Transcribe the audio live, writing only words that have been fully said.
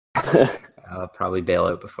I'll probably bail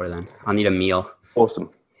out before then. I'll need a meal.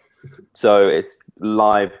 Awesome. So it's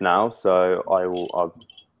live now, so I'll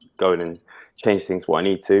go in and change things what I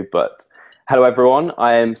need to. But hello everyone,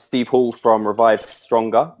 I am Steve Hall from Revive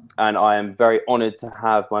Stronger, and I am very honored to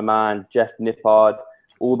have my man Jeff Nippard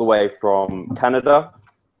all the way from Canada.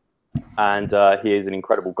 And he is an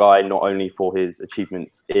incredible guy, not only for his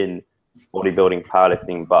achievements in bodybuilding,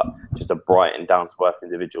 powerlifting, but just a bright and down-to-earth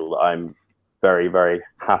individual that I'm very, very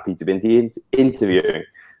happy to be interviewing.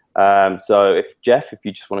 So if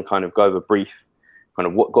you just want to kind of go over brief, kind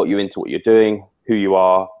of what got you into what you're doing, who you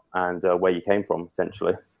are, and where you came from,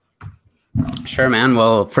 essentially. Sure, man.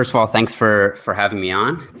 Well, first of all, thanks for having me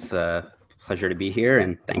on. It's a pleasure to be here,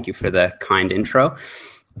 and thank you for the kind intro.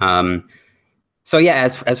 So yeah,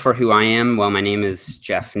 as for who I am, well, my name is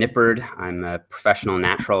Jeff Nippard. I'm a professional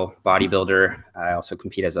natural bodybuilder. I also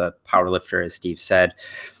compete as a powerlifter, as Steve said.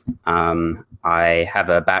 I have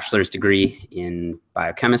a bachelor's degree in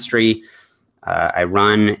biochemistry. I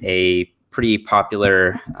run a pretty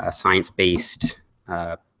popular science-based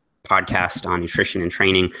podcast on nutrition and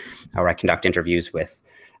training, where I conduct interviews with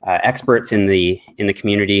experts in the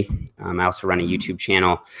community. I also run a YouTube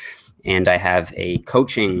channel, and I have a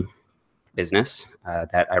coaching business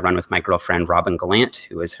that I run with my girlfriend, Robin Gallant,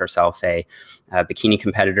 who is herself a bikini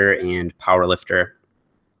competitor and powerlifter.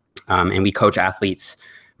 And we coach athletes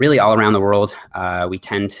really all around the world. We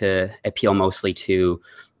tend to appeal mostly to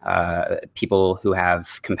people who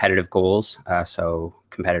have competitive goals, so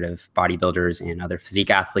competitive bodybuilders and other physique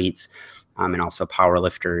athletes, and also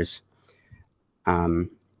powerlifters. And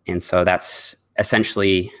so that's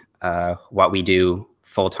essentially what we do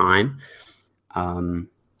full time.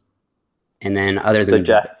 And then other than... So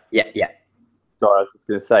Jeff, yeah. Sorry, I was just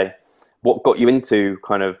going to say, what got you into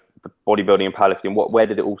kind of the bodybuilding and powerlifting? Where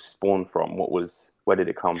did it all spawn from? Where did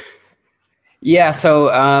it come? Yeah, so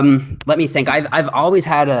let me think. I've always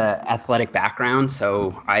had a athletic background.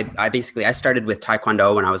 So I started with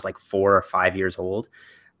Taekwondo when I was like 4 or 5 years old.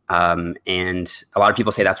 And a lot of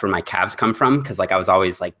people say that's where my calves come from, because like I was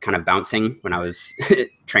always like kind of bouncing when I was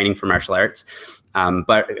training for martial arts.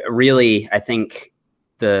 But really, I think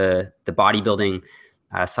the bodybuilding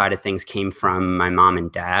side of things came from my mom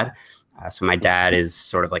and dad. So my dad is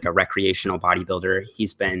sort of like a recreational bodybuilder.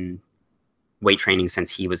 He's been weight training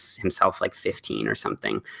since he was himself like 15 or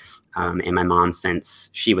something. And my mom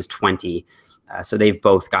since she was 20. So they've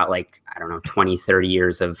both got like, I don't know, 20, 30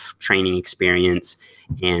 years of training experience.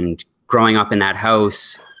 And growing up in that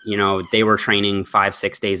house, you know, they were training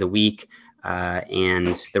 5-6 days a week.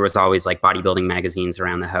 And there was always like bodybuilding magazines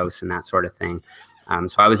around the house and that sort of thing.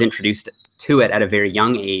 So I was introduced to it at a very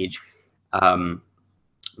young age.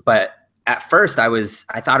 But at first I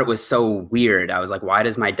thought it was so weird. I was like, why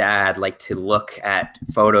does my dad like to look at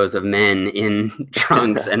photos of men in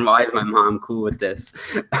trunks? And why is my mom cool with this?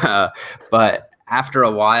 But after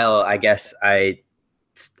a while, I guess I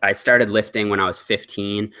started lifting when I was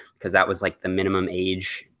 15, because that was like the minimum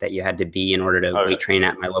age that you had to be in order to weight train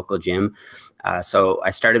at my local gym. So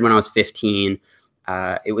I started when I was 15.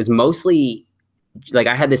 It was mostly like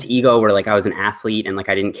I had this ego where like I was an athlete and like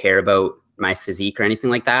I didn't care about my physique or anything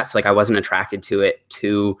like that. So like I wasn't attracted to it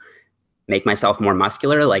to make myself more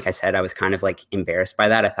muscular. Like I said, I was kind of like embarrassed by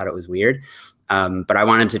that. I thought it was weird. But I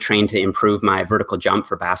wanted to train to improve my vertical jump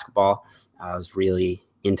for basketball. I was really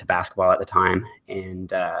into basketball at the time,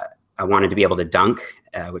 and I wanted to be able to dunk,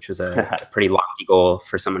 which was a pretty lofty goal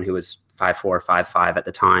for someone who was 5'4", 5'5" at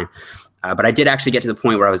the time. But I did actually get to the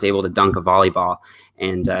point where I was able to dunk a volleyball,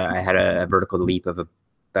 and I had a vertical leap of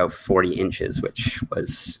about 40 inches, which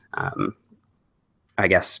was, I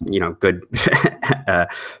guess, you know, good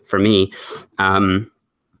for me. And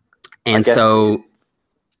so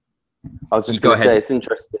I was just going to say, it's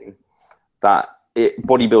interesting that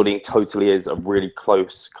bodybuilding totally is a really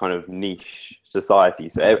close kind of niche society.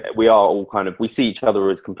 So we are all kind of, we see each other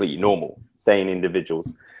as completely normal, sane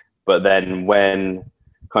individuals. But then when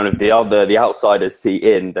kind of the outsiders see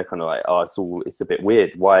in, they're kind of like, oh, it's a bit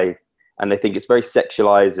weird. Why? And they think it's very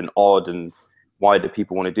sexualized and odd, and why do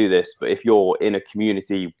people want to do this? But if you're in a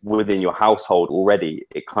community within your household already,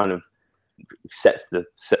 it kind of sets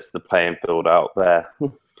the playing field out there.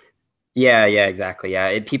 Yeah, exactly.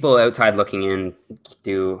 Yeah, people outside looking in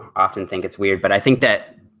do often think it's weird, but I think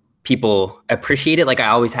that people appreciate it. Like I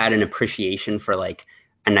always had an appreciation for like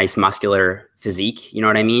a nice muscular physique, you know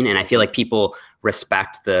what I mean? And I feel like people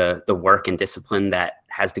respect the work and discipline that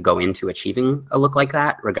has to go into achieving a look like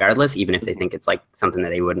that, regardless, even if they think it's like something that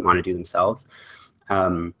they wouldn't want to do themselves.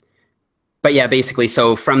 But yeah, basically,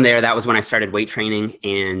 so from there, that was when I started weight training,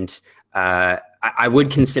 and I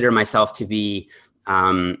would consider myself to be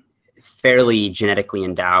fairly genetically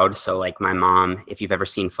endowed. So like my mom, if you've ever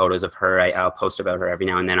seen photos of her, I'll post about her every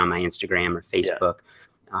now and then on my Instagram or Facebook.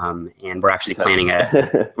 And we're actually planning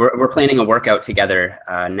we're planning a workout together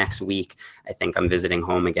next week. I think I'm visiting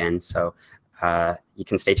home again, so you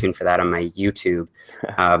can stay tuned for that on my YouTube.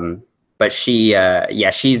 But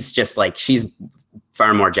she's just like, she's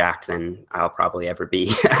far more jacked than I'll probably ever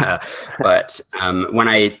be. But when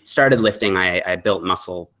I started lifting, I built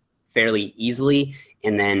muscle fairly easily.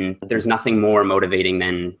 And then there's nothing more motivating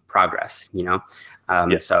than progress, you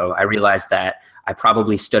know? So I realized that I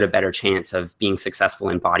probably stood a better chance of being successful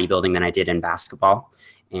in bodybuilding than I did in basketball.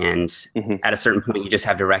 And at a certain point, you just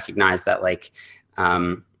have to recognize that, like,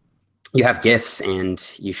 you have gifts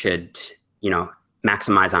and you should, you know,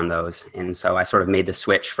 maximize on those. And so I sort of made the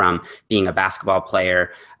switch from being a basketball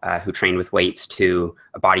player who trained with weights to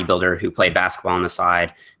a bodybuilder who played basketball on the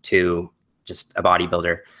side to just a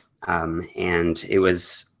bodybuilder. And it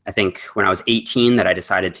was, I think, when I was 18 that I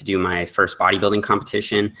decided to do my first bodybuilding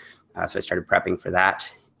competition. So I started prepping for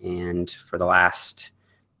that. And for the last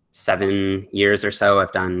 7 years or so,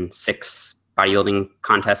 I've done 6 bodybuilding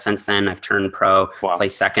contests since then. I've turned pro,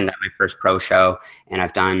 placed second at my first pro show, and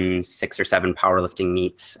I've done 6 or 7 powerlifting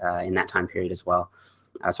meets in that time period as well.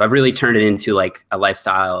 So I've really turned it into like a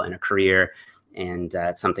lifestyle and a career, and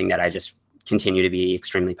it's something that I just continue to be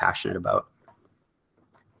extremely passionate about.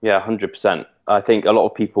 Yeah, 100%. I think a lot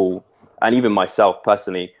of people, and even myself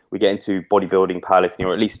personally, we get into bodybuilding, powerlifting,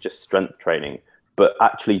 or at least just strength training, but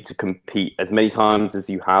actually to compete as many times as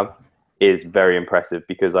you have is very impressive,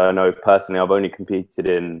 because I know personally I've only competed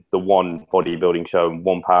in the one bodybuilding show and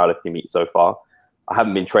one powerlifting meet so far. I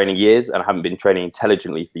haven't been training years, and I haven't been training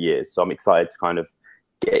intelligently for years. So I'm excited to kind of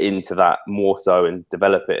get into that more so and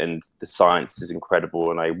develop it. And the science is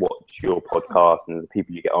incredible. And I watch your podcast and the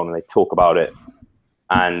people you get on and they talk about it.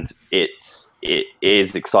 And it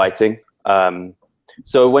is exciting.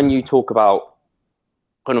 So when you talk about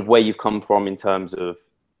kind of where you've come from in terms of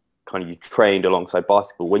kind of you trained alongside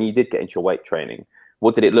basketball, when you did get into your weight training,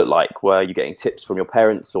 what did it look like? Were you getting tips from your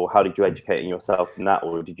parents, or how did you educate yourself in that,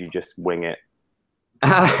 or did you just wing it?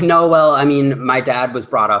 No, well, I mean, my dad was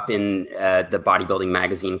brought up in the bodybuilding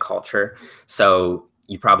magazine culture. So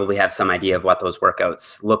you probably have some idea of what those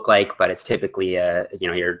workouts look like, but it's typically, you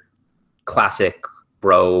know, your classic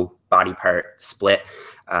bro body part split.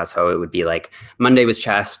 So it would be like Monday was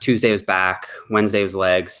chest, Tuesday was back, Wednesday was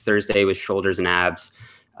legs, Thursday was shoulders and abs,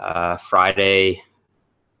 Friday,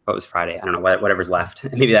 what was Friday? I don't know, whatever's left.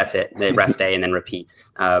 Maybe that's it. The rest day and then repeat.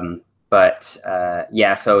 But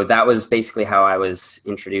yeah, so that was basically how I was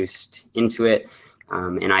introduced into it.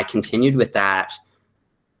 And I continued with that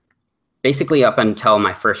basically up until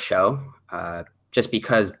my first show, just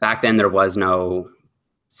because back then there was no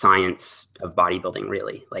science of bodybuilding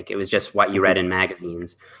really. Like it was just what you read in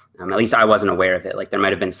magazines. At least I wasn't aware of it. Like there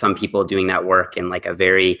might've been some people doing that work in like a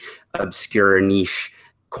very obscure niche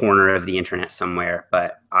corner of the internet somewhere,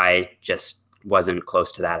 but I just wasn't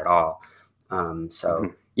close to that at all.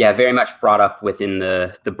 Yeah, very much brought up within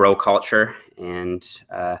the bro culture. And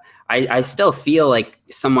I still feel like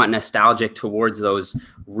somewhat nostalgic towards those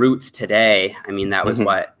roots today. I mean, that was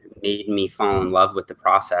what made me fall in love with the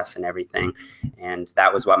process and everything. And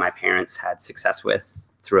that was what my parents had success with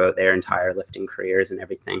throughout their entire lifting careers and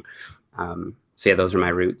everything. So yeah, those are my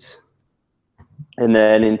roots. And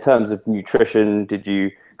then in terms of nutrition, did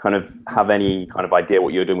you kind of have any kind of idea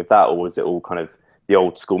what you were doing with that? Or was it all kind of the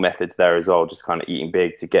old school methods there as well? Just kind of eating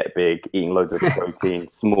big to get big, eating loads of protein,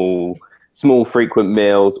 small frequent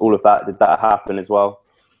meals, all of that. Did that happen as well?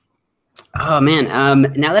 Oh man.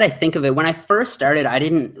 Now that I think of it, when I first started, I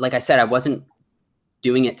didn't, like I said, I wasn't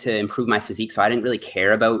doing it to improve my physique. So I didn't really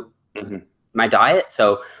care about my diet.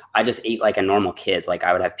 So I just ate like a normal kid. Like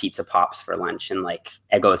I would have pizza pops for lunch and like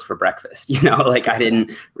Eggos for breakfast, you know, like I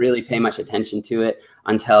didn't really pay much attention to it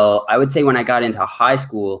until I would say when I got into high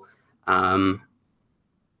school.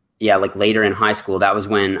 Yeah, like later in high school, that was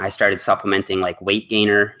when I started supplementing like weight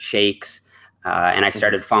gainer shakes. And I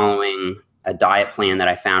started following a diet plan that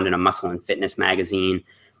I found in a Muscle and Fitness magazine.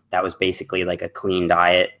 That was basically like a clean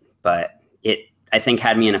diet, but it, I think,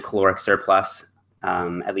 had me in a caloric surplus,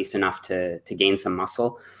 at least enough to gain some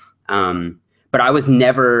muscle. But I was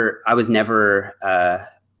never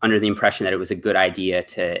under the impression that it was a good idea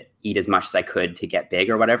to eat as much as I could to get big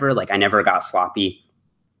or whatever. Like I never got sloppy,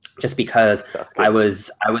 just because I was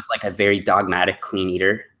like a very dogmatic clean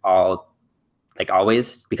eater,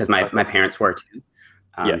 always, because my parents were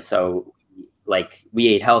too. So like we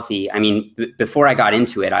ate healthy. I mean, before I got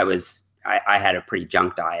into it, I had a pretty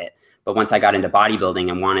junk diet. But once I got into bodybuilding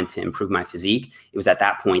and wanted to improve my physique, it was at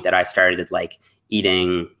that point that I started like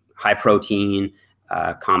eating high protein,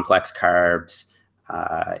 complex carbs,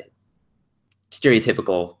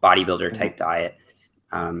 stereotypical bodybuilder type diet.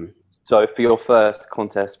 So for your first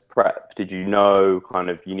contest prep, did you know kind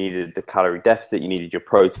of you needed the calorie deficit, you needed your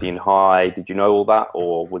protein high? Did you know all that,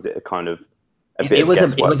 or was it a kind of it was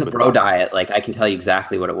a bro diet. Like, I can tell you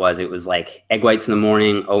exactly what it was. It was like egg whites in the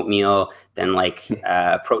morning, oatmeal, then like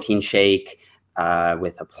protein shake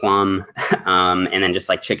with a plum, and then just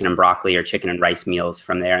like chicken and broccoli or chicken and rice meals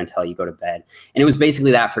from there until you go to bed. And it was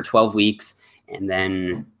basically that for 12 weeks. And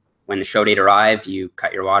then when the show date arrived, you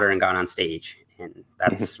cut your water and got on stage. And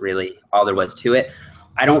that's really all there was to it.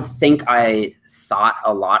 I don't think I thought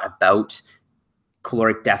a lot about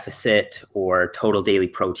caloric deficit or total daily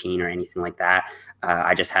protein or anything like that.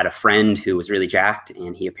 I just had a friend who was really jacked,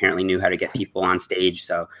 and he apparently knew how to get people on stage.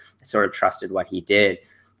 So I sort of trusted what he did.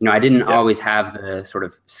 You know, I didn't always have the sort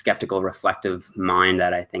of skeptical, reflective mind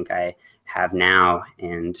that I think I have now.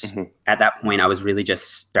 And at that point, I was really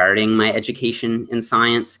just starting my education in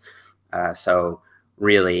science. So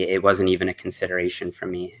really, it wasn't even a consideration for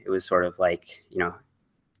me. It was sort of like, you know,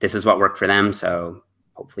 this is what worked for them, so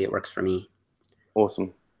hopefully it works for me.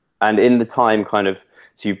 Awesome. And in the time kind of,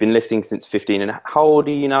 so you've been lifting since 15, and how old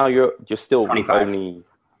are you now? You're still 25. Only,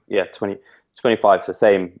 25, so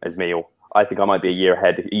same as me, or I think I might be a year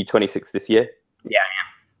ahead. Are you 26 this year? Yeah, I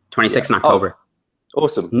am. 26 in October. Oh,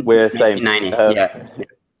 awesome. We're the same. 1990,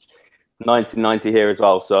 1990 here as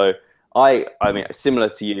well. So I mean, similar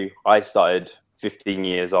to you, I started 15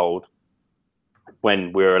 years old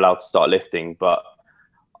when we were allowed to start lifting, but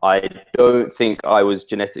I don't think I was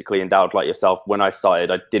genetically endowed like yourself. When I started,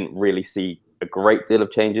 I didn't really see a great deal of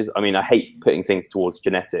changes. I mean, I hate putting things towards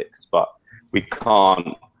genetics, but we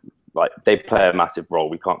can't, like, they play a massive role.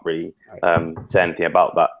 We can't really say anything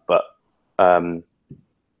about that. But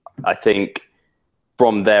I think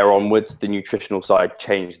from there onwards, the nutritional side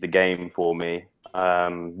changed the game for me.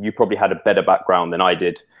 You probably had a better background than I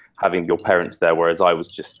did, having your parents there, whereas I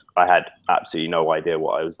had absolutely no idea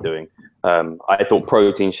what I was doing. I thought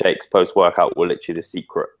protein shakes post-workout were literally the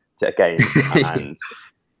secret to gains. And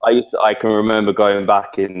I can remember going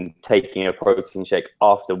back and taking a protein shake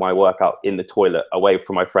after my workout in the toilet away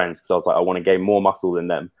from my friends, because I was like, I want to gain more muscle than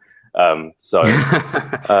them. I'm so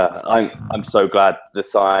glad the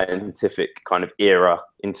scientific kind of era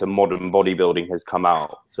into modern bodybuilding has come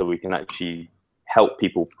out, so we can actually help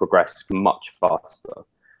people progress much faster.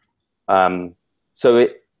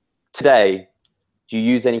 Today, do you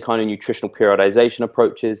use any kind of nutritional periodization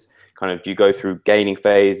approaches? Kind of, do you go through gaining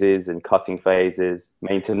phases and cutting phases,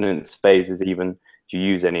 maintenance phases even? Do you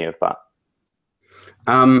use any of that?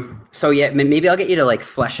 So yeah, maybe I'll get you to like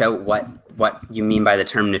flesh out what you mean by the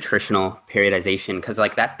term nutritional periodization, because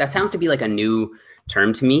like that sounds to be like a new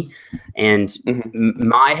term to me. And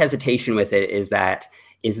my hesitation with it is that,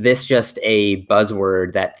 is this just a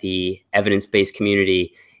buzzword that the evidence-based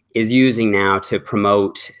community is using now to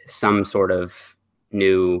promote some sort of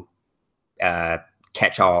new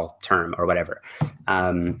catch-all term or whatever?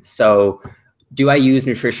 So do I use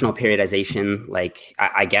nutritional periodization? Like,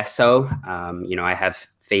 I guess so. You know, I have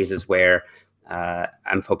phases where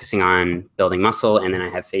I'm focusing on building muscle, and then I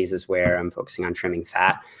have phases where I'm focusing on trimming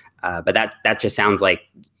fat. But that just sounds like,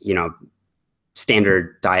 you know,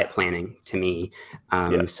 standard diet planning to me.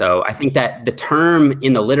 So I think that the term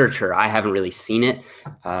in the literature, I haven't really seen it.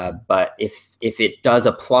 But if it does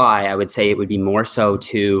apply, I would say it would be more so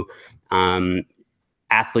to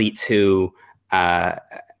athletes who,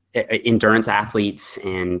 endurance athletes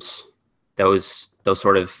and those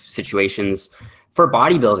sort of situations. For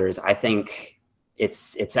bodybuilders, I think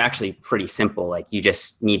it's actually pretty simple. Like, you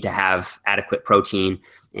just need to have adequate protein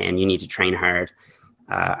and you need to train hard.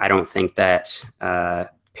 I don't think that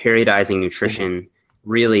periodizing nutrition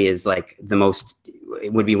really is like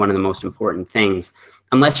it would be one of the most important things,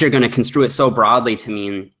 unless you're going to construe it so broadly to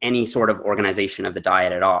mean any sort of organization of the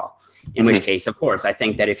diet at all. In which case, of course, I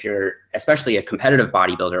think that if you're especially a competitive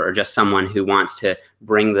bodybuilder or just someone who wants to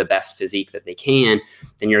bring the best physique that they can,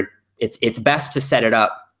 then it's best to set it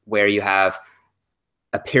up where you have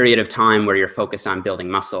a period of time where you're focused on building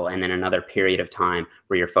muscle, and then another period of time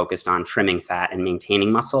where you're focused on trimming fat and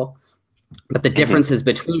maintaining muscle. But the differences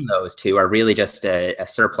between those two are really just a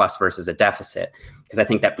surplus versus a deficit, because I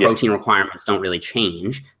think that protein requirements don't really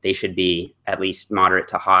change. They should be at least moderate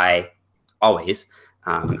to high always,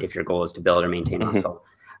 if your goal is to build or maintain muscle.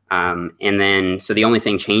 And then, so the only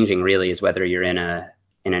thing changing really is whether you're in a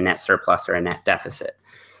net surplus or a net deficit.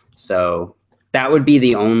 So that would be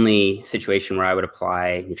the only situation where I would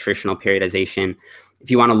apply nutritional periodization. If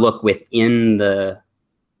you want to look within the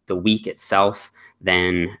the week itself,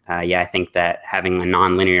 then yeah, I think that having a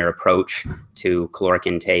non-linear approach to caloric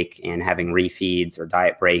intake and having refeeds or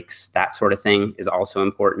diet breaks, that sort of thing, is also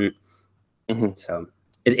important. So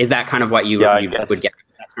is that kind of what you would get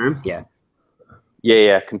from that term? Yeah.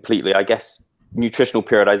 Yeah, completely. I guess nutritional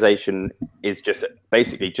periodization is just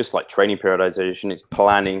basically just like training periodization. It's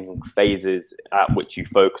planning phases at which you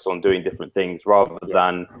focus on doing different things, rather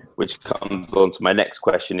than, which comes on to my next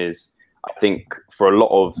question, is I think for a lot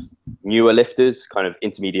of newer lifters, kind of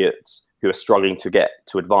intermediates who are struggling to get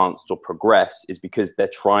to advanced or progress, is because they're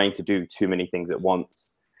trying to do too many things at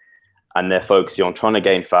once, and they're focusing on trying to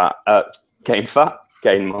gain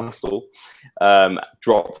muscle,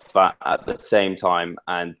 drop fat at the same time,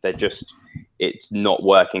 and it's not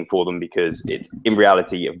working for them, because it's in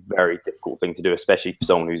reality a very difficult thing to do, especially for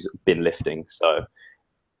someone who's been lifting. So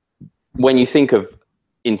when you think of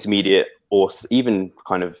intermediate or even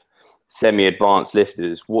kind of semi-advanced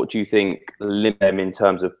lifters, what do you think limit them in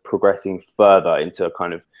terms of progressing further into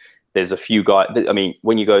kind of, there's a few guys, I mean,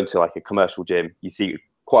 when you go into like a commercial gym, you see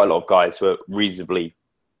quite a lot of guys who are reasonably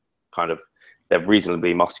they're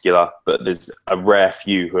reasonably muscular, but there's a rare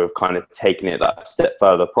few who have kind of taken it that step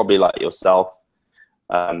further, probably like yourself,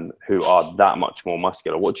 who are that much more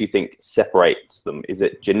muscular. What do you think separates them? Is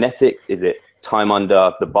it genetics? Is it time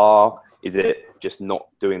under the bar? Is it just not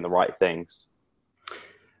doing the right things?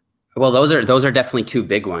 Well, those are definitely two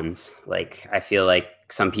big ones. Like, I feel like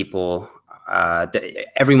some people,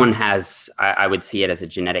 everyone has, I would see it as a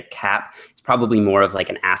genetic cap. It's probably more of like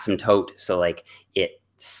an asymptote. So like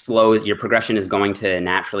your progression is going to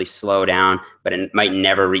naturally slow down, but it might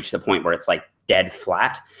never reach the point where it's like dead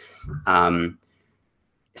flat.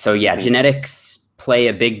 So yeah, genetics play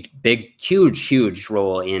a big, huge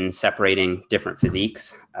role in separating different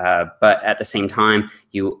physiques. But at the same time,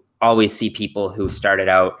 you always see people who started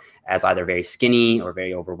out as either very skinny or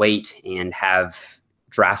very overweight and have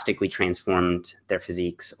drastically transformed their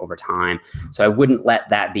physiques over time. So I wouldn't let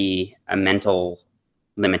that be a mental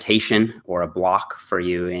limitation or a block for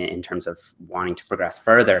you in terms of wanting to progress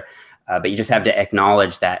further. But you just have to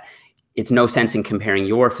acknowledge that it's no sense in comparing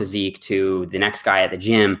your physique to the next guy at the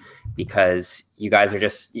gym, because you guys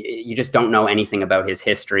you just don't know anything about his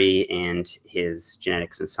history and his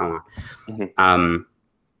genetics and so on.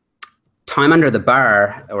 Time under the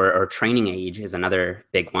bar or training age is another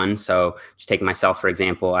big one. So just taking myself, for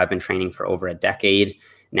example, I've been training for over a decade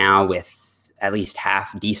now with at least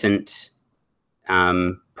half decent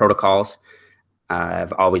protocols.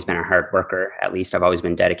 I've always been a hard worker. At least I've always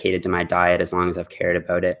been dedicated to my diet as long as I've cared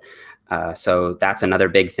about it. So that's another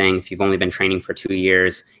big thing. If you've only been training for 2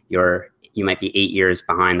 years, you might be 8 years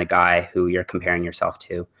behind the guy who you're comparing yourself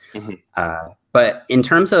to. But in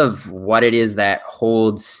terms of what it is that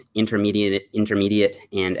holds intermediate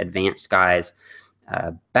and advanced guys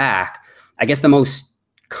back, I guess the most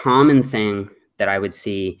common thing that I would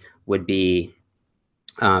see would be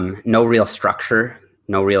no real structure,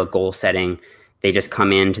 no real goal setting. They just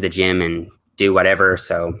come into the gym and do whatever.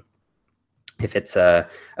 So if it's a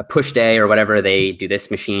push day or whatever, they do this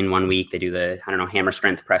machine one week, they do the, I don't know, hammer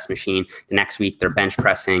strength press machine. The next week they're bench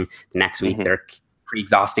pressing. The next week they're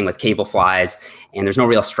pre-exhausting with cable flies, and there's no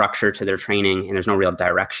real structure to their training and there's no real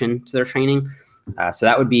direction to their training. So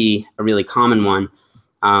that would be a really common one.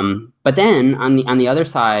 But then on the other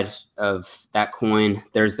side of that coin,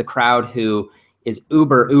 there's the crowd who is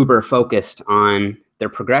uber focused on their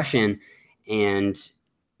progression and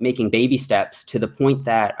making baby steps to the point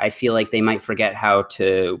that I feel like they might forget how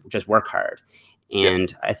to just work hard.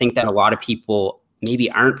 And I think that a lot of people maybe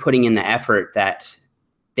aren't putting in the effort that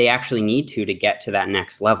they actually need to get to that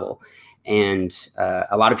next level. And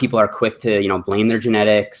a lot of people are quick to, blame their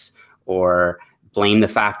genetics or blame the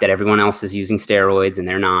fact that everyone else is using steroids and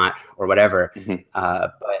they're not, or whatever.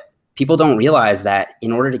 But people don't realize that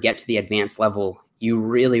in order to get to the advanced level, you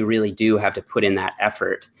really do have to put in that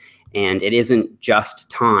effort. And it isn't just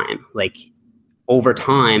time. Like, over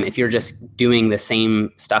time, if you're just doing the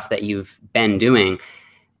same stuff that you've been doing,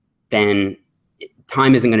 then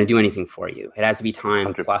time isn't going to do anything for you. It has to be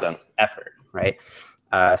time 100%. Plus effort, right?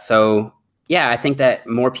 So yeah, I think that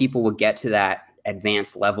more people would get to that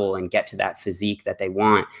advanced level and get to that physique that they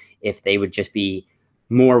want if they would just be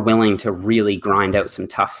more willing to really grind out some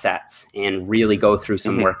tough sets and really go through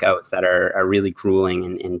some workouts that are really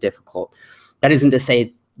grueling and difficult. That isn't to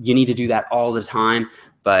say you need to do that all the time,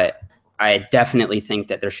 but I definitely think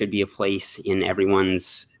that there should be a place in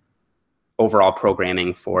everyone's overall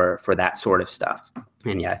programming for that sort of stuff.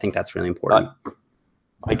 And yeah, I think that's really important.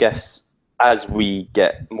 I guess as we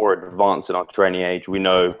get more advanced in our training age, we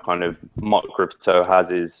know kind of Mark Rippetoe has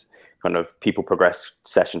his kind of people progress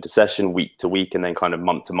session to session, week to week, and then kind of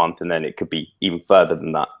month to month, and then it could be even further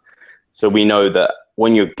than that. So we know that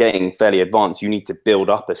when you're getting fairly advanced, you need to build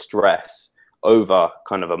up a stress over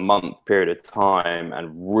kind of a month period of time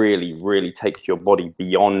and really, really take your body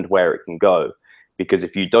beyond where it can go. Because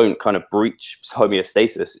if you don't kind of breach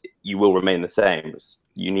homeostasis, you will remain the same.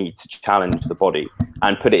 You need to challenge the body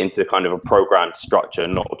and put it into kind of a programmed structure,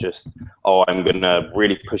 not just, oh, I'm going to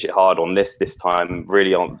really push it hard on this time,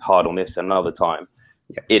 really hard on this another time.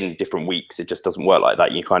 In different weeks. It just doesn't work like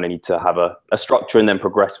that. You kind of need to have a structure and then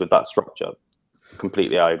progress with that structure.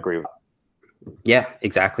 Completely, I agree with that. Yeah,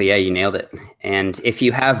 exactly. Yeah, you nailed it. And if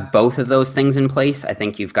you have both of those things in place, I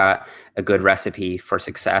think you've got a good recipe for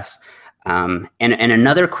success. And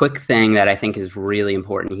another quick thing that I think is really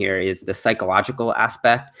important here is the psychological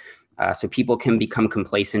aspect. So people can become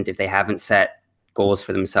complacent if they haven't set goals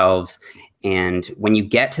for themselves. And when you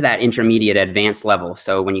get to that intermediate advanced level,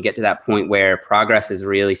 so when you get to that point where progress is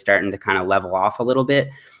really starting to kind of level off a little bit,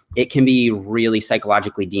 it can be really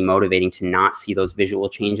psychologically demotivating to not see those visual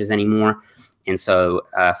changes anymore. And so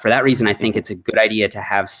for that reason, I think it's a good idea to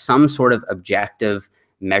have some sort of objective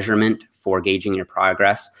measurement for gauging your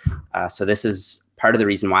progress. So this is part of the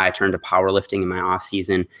reason why I turned to powerlifting in my off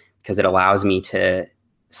season, because it allows me to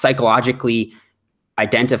psychologically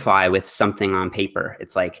identify with something on paper.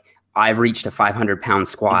 It's like, I've reached a 500-pound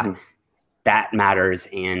squat. That matters.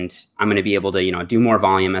 And I'm going to be able to, do more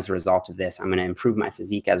volume as a result of this. I'm going to improve my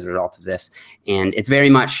physique as a result of this. And it's very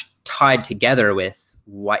much tied together with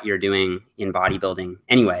what you're doing in bodybuilding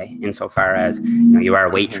anyway, insofar as, you are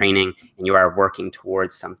weight training and you are working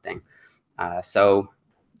towards something. So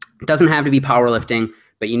it doesn't have to be powerlifting,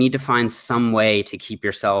 but you need to find some way to keep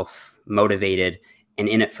yourself motivated and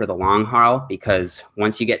in it for the long haul, because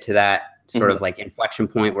once you get to that sort of like inflection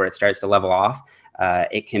point where it starts to level off,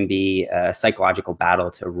 it can be a psychological battle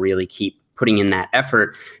to really keep putting in that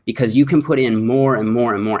effort, because you can put in more and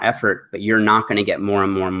more and more effort, but you're not going to get more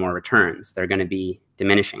and more and more returns. They're going to be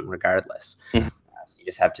diminishing regardless. So you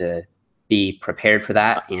just have to be prepared for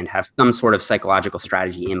that and have some sort of psychological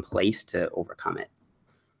strategy in place to overcome it.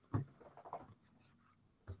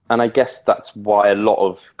 And I guess that's why a lot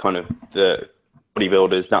of kind of the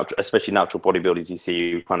bodybuilders, especially natural bodybuilders, you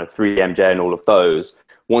see kind of 3MJ and all of those,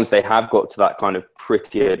 once they have got to that kind of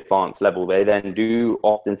pretty advanced level, they then do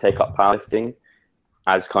often take up powerlifting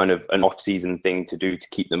as kind of an off-season thing to do to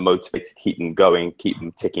keep them motivated, keep them going, keep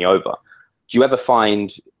them ticking over. Do you ever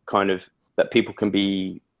find kind of that people can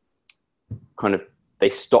be kind of, they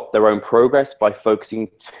stop their own progress by focusing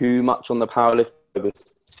too much on the powerlifting,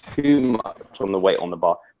 too much on the weight on the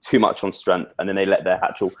bar, too much on strength, and then they let their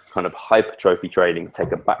actual kind of hypertrophy training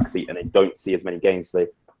take a backseat and they don't see as many gains as they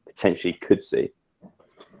potentially could see?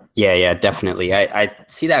 Yeah, definitely. I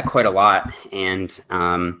see that quite a lot. And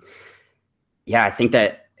I think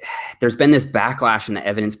that there's been this backlash in the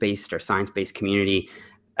evidence-based or science-based community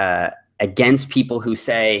against people who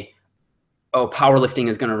say, oh, powerlifting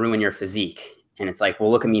is going to ruin your physique. And it's like,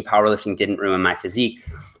 well, look at me, powerlifting didn't ruin my physique.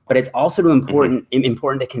 But it's also important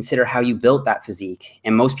to consider how you built that physique.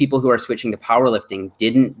 And most people who are switching to powerlifting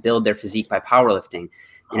didn't build their physique by powerlifting.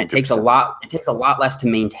 And it takes a lot less to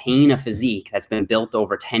maintain a physique that's been built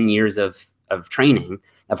over 10 years of training,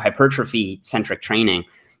 of hypertrophy-centric training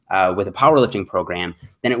with a powerlifting program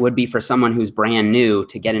than it would be for someone who's brand new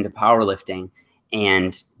to get into powerlifting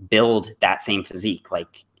and build that same physique.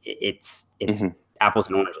 Like it's apples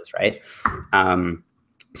and oranges, right?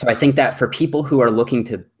 So I think that for people who are looking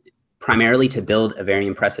to primarily to build a very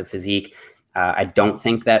impressive physique, I don't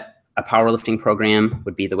think that a powerlifting program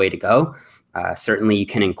would be the way to go. Certainly you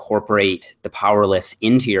can incorporate the power lifts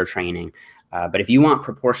into your training. But if you want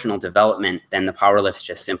proportional development, then the power lifts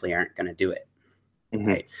just simply aren't going to do it.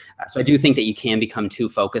 Right? So I do think that you can become too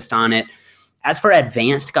focused on it. As for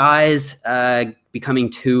advanced guys becoming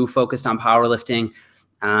too focused on powerlifting,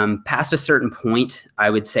 past a certain point, I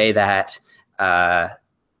would say that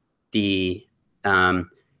the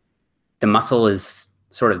muscle is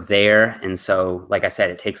sort of there. And so, like I said,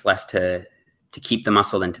 it takes less to keep the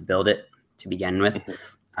muscle than to build it to begin with.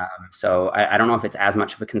 So I don't know if it's as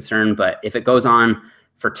much of a concern, but if it goes on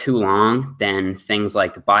for too long, then things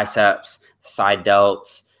like the biceps, side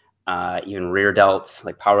delts, even rear delts,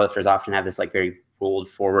 like powerlifters often have this like very rolled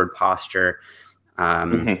forward posture.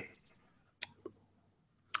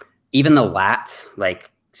 Even the lats,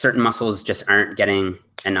 like certain muscles just aren't getting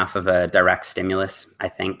enough of a direct stimulus, I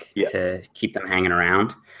think, to keep them hanging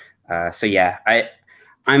around. So yeah,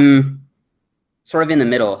 I'm sort of in the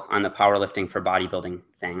middle on the powerlifting for bodybuilding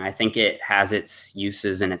thing. I think it has its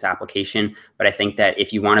uses and its application, but I think that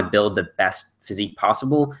if you want to build the best physique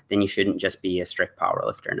possible, then you shouldn't just be a strict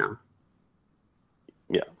powerlifter now.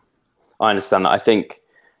 Yeah, I understand that. I think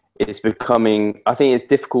it's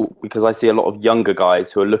difficult because I see a lot of younger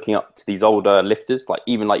guys who are looking up to these older lifters, like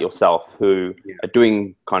even like yourself, who are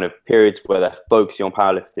doing kind of periods where they're focusing on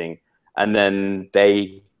powerlifting, and then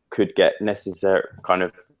they could get necessary kind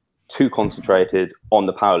of too concentrated on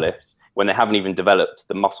the power lifts when they haven't even developed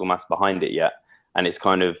the muscle mass behind it yet. And it's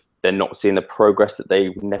kind of, they're not seeing the progress that they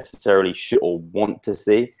necessarily should or want to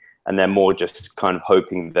see. And they're more just kind of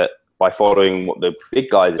hoping that by following what the big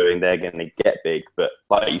guys are doing, they're going to get big. But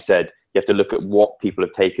like you said, you have to look at what people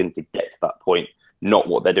have taken to get to that point, not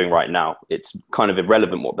what they're doing right now. It's kind of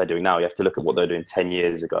irrelevant what they're doing now. You have to look at what they're doing 10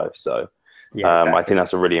 years ago. So yeah, exactly. I think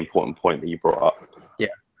that's a really important point that you brought up. Yeah.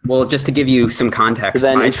 Well, just to give you some context. So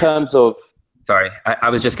then in terms of... Sorry, I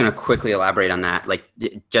was just going to quickly elaborate on that. Like,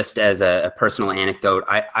 just as a personal anecdote,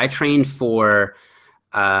 I trained for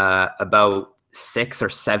about 6 or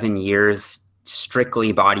 7 years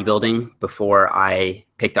strictly bodybuilding before I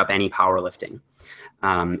picked up any powerlifting.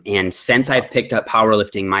 And since I've picked up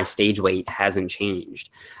powerlifting, my stage weight hasn't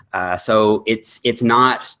changed. So it's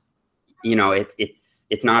not, you know,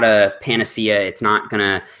 it's not a panacea. It's not going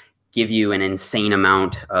to give you an insane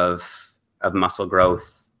amount of muscle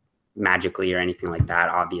growth magically or anything like that,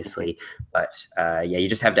 obviously. But yeah, you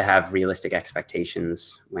just have to have realistic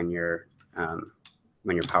expectations when you're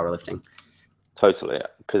powerlifting. Totally,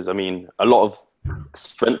 because I mean, a lot of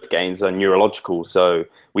strength gains are neurological. So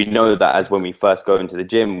we know that as when we first go into the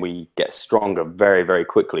gym, we get stronger very, very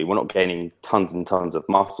quickly. We're not gaining tons and tons of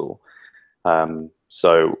muscle.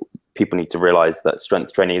 So people need to realize that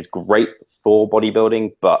strength training is great for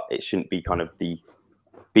bodybuilding, but it shouldn't be kind of the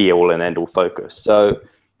be all and end all focus. So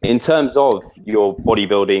in terms of your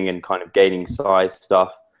bodybuilding and kind of gaining size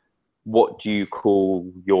stuff, what do you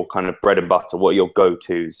call your kind of bread and butter? What are your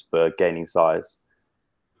go-tos for gaining size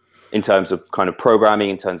in terms of kind of programming,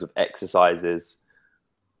 in terms of exercises?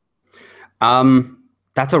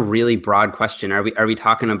 That's a really broad question. Are we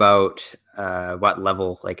talking about what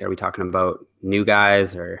level? Like, are we talking about new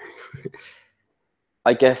guys or?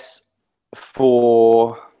 I guess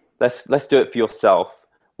let's do it for yourself.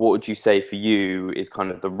 What would you say for you is kind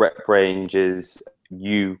of the rep ranges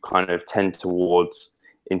you kind of tend towards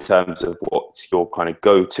in terms of what's your kind of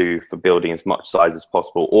go-to for building as much size as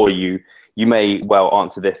possible? Or you may well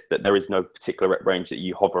answer this, that there is no particular rep range that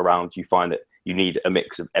you hover around. You find that you need a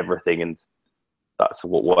mix of everything and that's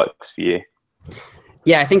what works for you.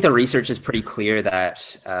 Yeah, I think the research is pretty clear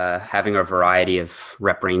that having a variety of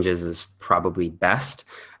rep ranges is probably best.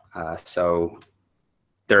 So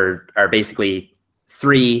there are basically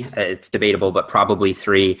three, it's debatable, but probably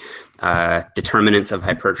three determinants of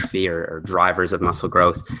hypertrophy or drivers of muscle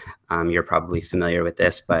growth. You're probably familiar with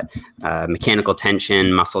this, but mechanical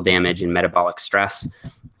tension, muscle damage, and metabolic stress.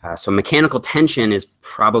 So mechanical tension is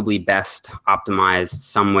probably best optimized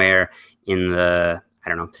somewhere in the,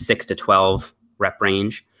 6 to 12 rep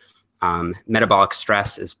range. Metabolic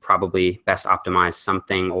stress is probably best optimized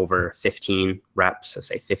something over 15 reps, so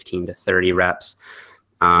say 15 to 30 reps.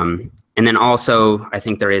 And then also, I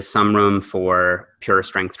think there is some room for pure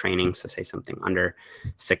strength training, so say something under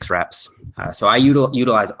 6 reps. So I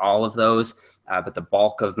utilize all of those, but the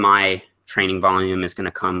bulk of my training volume is going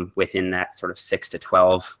to come within that sort of 6 to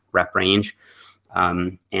 12 rep range.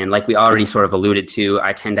 And like we already sort of alluded to,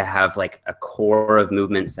 I tend to have like a core of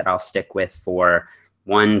movements that I'll stick with for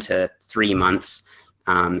 1 to 3 months,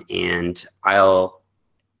 and I'll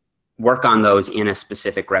work on those in a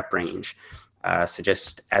specific rep range. So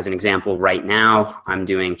just as an example, right now I'm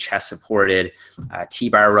doing chest supported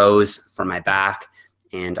T-bar rows for my back,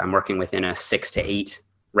 and I'm working within a 6 to 8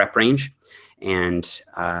 rep range. And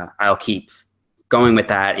I'll keep going with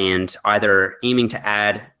that and either aiming to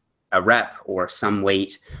add a rep or some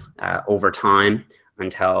weight over time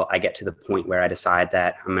until I get to the point where I decide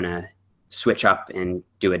that I'm going to switch up and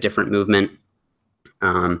do a different movement.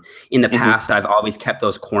 In the past, I've always kept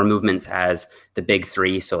those core movements as the big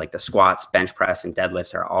three. So like the squats, bench press, and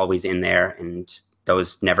deadlifts are always in there, and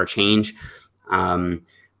those never change.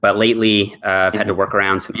 But lately, I've had to work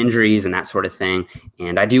around some injuries and that sort of thing.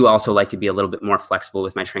 And I do also like to be a little bit more flexible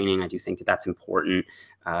with my training. I do think that that's important,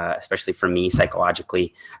 especially for me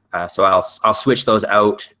psychologically. So I'll switch those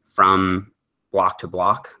out from block to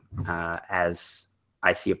block as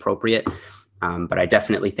I see appropriate. But I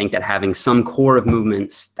definitely think that having some core of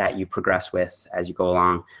movements that you progress with as you go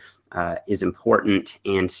along is important,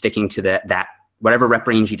 and sticking to that whatever rep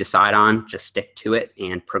range you decide on, just stick to it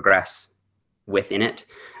and progress within it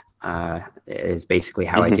is basically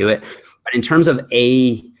how I do it. But in terms of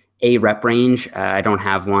a rep range, I don't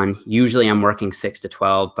have one. Usually I'm working 6 to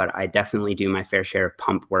 12, but I definitely do my fair share of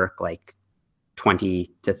pump work, like 20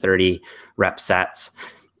 to 30 rep sets.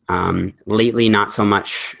 Lately, not so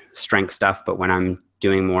much strength stuff, but when I'm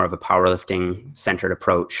doing more of a powerlifting centered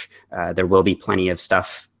approach, there will be plenty of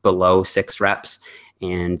stuff below 6 reps.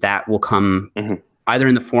 And that will come either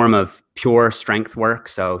in the form of pure strength work,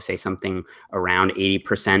 so say something around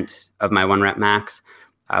 80% of my 1 rep max,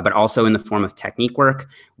 but also in the form of technique work,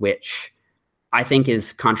 which I think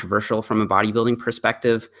is controversial from a bodybuilding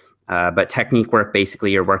perspective. But technique work,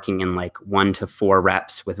 basically you're working in like 1 to 4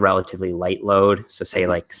 reps with relatively light load. So say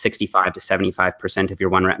like 65 to 75% of your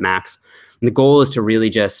 1 rep max. And the goal is to really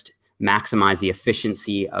just maximize the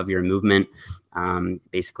efficiency of your movement.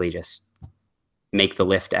 Basically just make the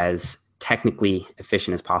lift as technically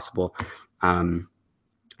efficient as possible. And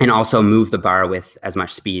also move the bar with as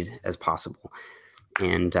much speed as possible.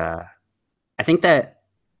 And I think that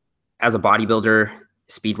as a bodybuilder,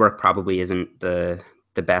 speed work probably isn't the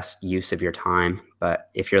best use of your time.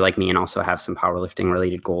 But if you're like me and also have some powerlifting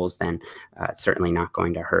related goals, then it's certainly not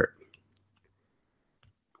going to hurt.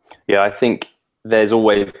 Yeah, I think there's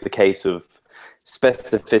always the case of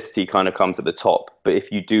specificity kind of comes at the top. But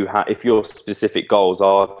if you do have, if your specific goals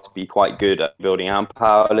are to be quite good at building and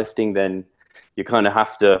powerlifting, then you kind of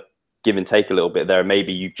have to give and take a little bit there.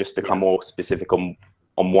 Maybe you just become more specific on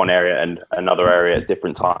one area and another area at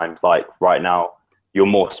different times. Like right now, you're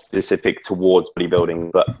more specific towards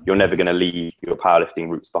bodybuilding, but you're never going to leave your powerlifting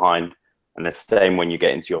roots behind. And the same when you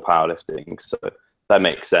get into your powerlifting. So that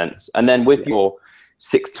makes sense. And then with your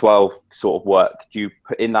 6-12 sort of work, do you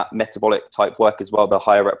put in that metabolic type work as well, the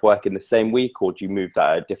higher rep work in the same week, or do you move that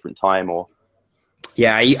at a different time? Or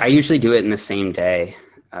yeah, I usually do it in the same day.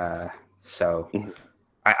 So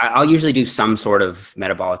I'll usually do some sort of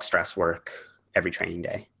metabolic stress work every training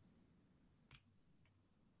day.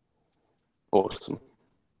 Awesome.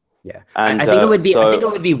 Yeah, and I think it would be. I think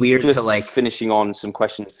it would be weird to like finishing on some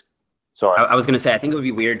questions. Sorry, I was going to say I think it would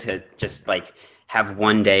be weird to just like have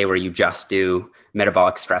one day where you just do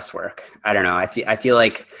metabolic stress work. I don't know. I feel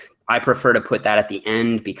like I prefer to put that at the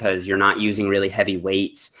end because you're not using really heavy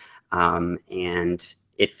weights, and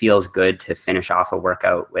it feels good to finish off a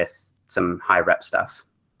workout with some high rep stuff.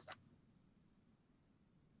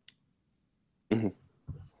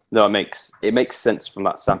 No, it makes sense from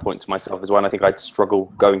that standpoint to myself as well. And I think I'd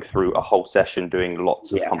struggle going through a whole session doing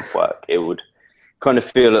lots of pump work. It would kind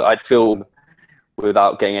of I'd feel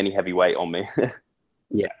without getting any heavy weight on me.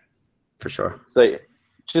 Yeah, for sure. So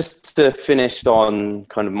just to finish on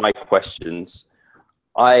kind of my questions,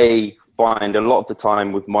 I find a lot of the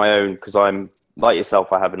time with my own, because I'm like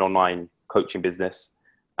yourself, I have an online coaching business,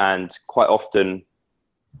 and quite often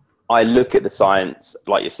I look at the science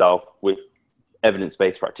like yourself with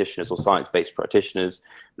evidence-based practitioners or science-based practitioners,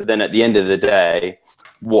 but then at the end of the day,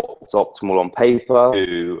 what's optimal on paper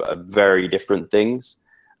do very different things.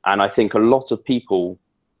 And I think a lot of people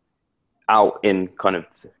out in kind of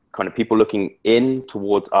people looking in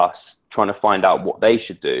towards us, trying to find out what they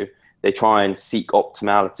should do, they try and seek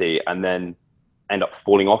optimality and then end up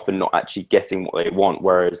falling off and not actually getting what they want,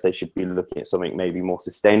 whereas they should be looking at something maybe more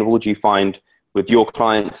sustainable. Do you find with your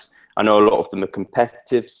clients, I know a lot of them are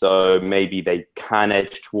competitive, so maybe they can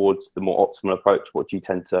edge towards the more optimal approach. What do you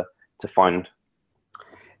tend to find?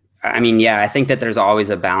 I mean, yeah, I think that there's always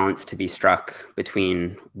a balance to be struck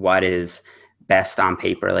between what is best on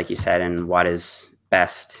paper, like you said, and what is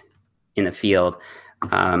best in the field.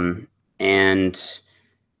 And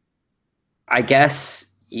I guess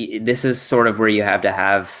this is sort of where you have to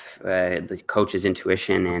have the coach's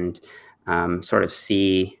intuition and sort of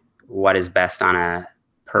see what is best on a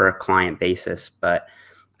per client basis. But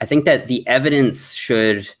I think that the evidence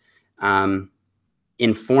should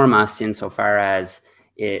inform us insofar as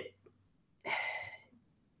it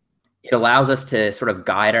allows us to sort of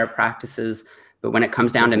guide our practices. But when it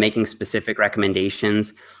comes down to making specific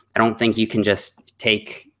recommendations, I don't think you can just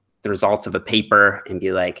take the results of a paper and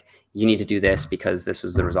be like, you need to do this because this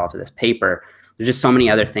was the result of this paper. There's just so many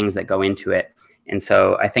other things that go into it. And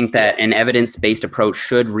so I think that an evidence-based approach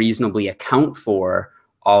should reasonably account for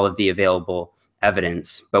all of the available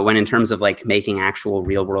evidence. But when in terms of like making actual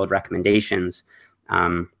real world recommendations,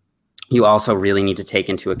 you also really need to take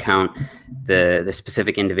into account the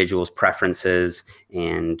specific individual's preferences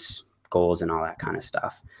and goals and all that kind of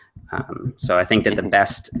stuff. So I think that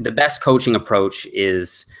the best coaching approach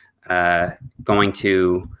is going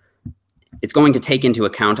to take into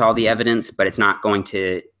account all the evidence, but it's not going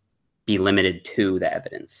to be limited to the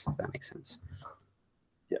evidence, if that makes sense.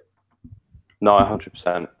 Yeah. No,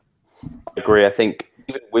 100%. I agree. I think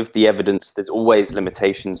even with the evidence, there's always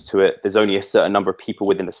limitations to it. There's only a certain number of people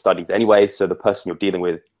within the studies anyway, so the person you're dealing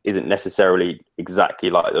with isn't necessarily exactly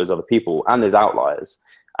like those other people, and there's outliers.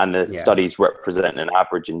 and the studies represent an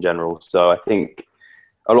average in general. So I think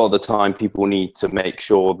a lot of the time people need to make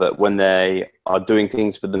sure that when they are doing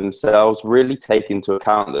things for themselves, really take into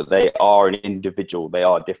account that they are an individual, they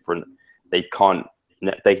are different. They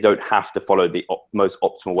don't have to follow the most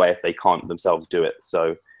optimal way if they can't themselves do it.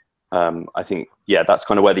 So I think, yeah, that's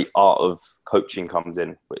kind of where the art of coaching comes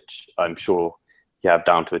in, which I'm sure you have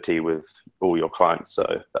down to a T with all your clients.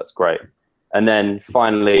 So that's great. And then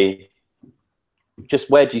finally,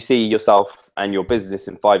 just where do you see yourself and your business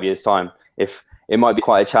in 5 years' time? If it might be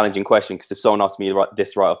quite a challenging question, because if someone asked me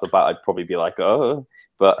this right off the bat, I'd probably be like, oh,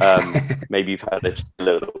 but maybe you've had it just a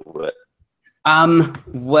little bit.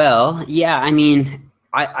 Well, yeah, I mean,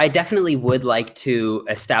 I definitely would like to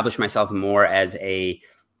establish myself more as a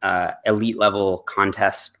elite level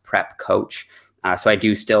contest prep coach. So I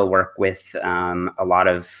do still work with a lot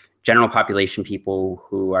of general population people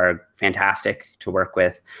who are fantastic to work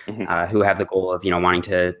with, who have the goal of, wanting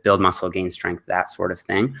to build muscle, gain strength, that sort of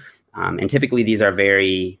thing. And typically these are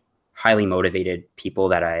very highly motivated people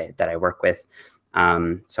that I work with.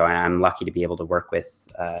 So I'm lucky to be able to work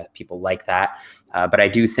with people like that. But I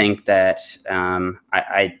do think that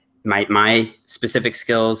my specific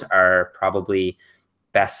skills are probably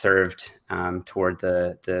best served toward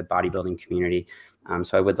the bodybuilding community.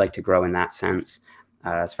 So I would like to grow in that sense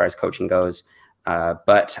as far as coaching goes.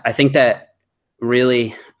 But I think that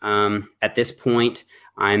really at this point,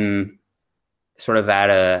 I'm sort of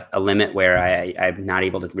at a limit where I'm not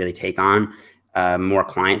able to really take on more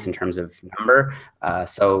clients in terms of number.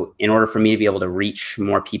 So in order for me to be able to reach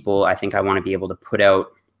more people, I think I want to be able to put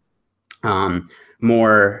out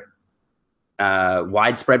more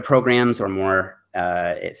widespread programs, or more,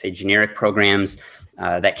 say, generic programs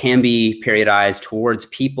that can be periodized towards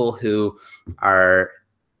people who have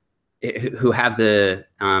the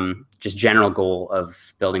just general goal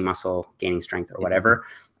of building muscle, gaining strength, or whatever.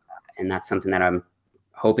 And that's something that I'm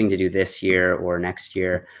hoping to do this year or next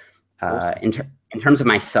year. In terms of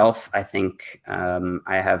myself, I think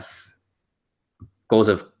I have goals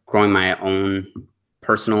of growing my own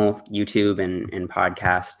personal YouTube and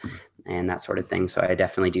podcast and that sort of thing. So I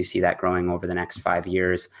definitely do see that growing over the next 5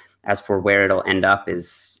 years. As for where it'll end up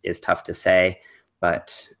is tough to say,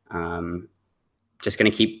 but just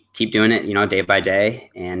going to keep doing it, day by day.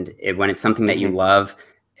 And when it's something that you love,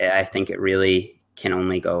 I think it really can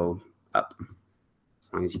only go up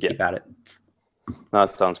as long as you keep at it. That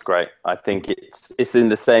sounds great. I think it's in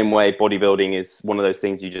the same way. Bodybuilding is one of those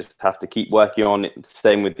things you just have to keep working on.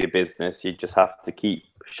 Same with your business. You just have to keep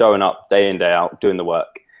showing up day in, day out, doing the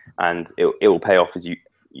work, and it will pay off as you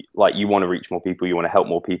want to reach more people. You want to help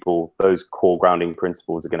more people. Those core grounding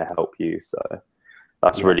principles are going to help you. So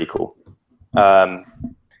that's really cool.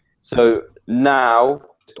 So now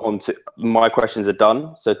on to my questions are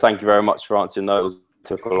done. So thank you very much for answering those.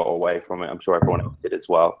 Took a lot away from it. I'm sure everyone else did as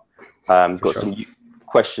well. Got some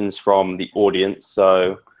questions from the audience.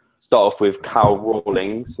 So start off with Cal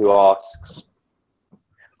Rawlings, who asks.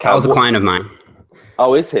 Cal's a client of mine.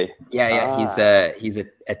 Oh, is he? Yeah. He's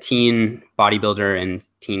a teen bodybuilder and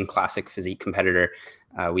teen classic physique competitor.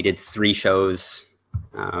 We did 3 shows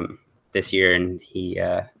this year, and he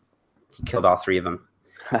killed all 3 of them.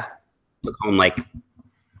 Took home like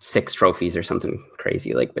 6 trophies or something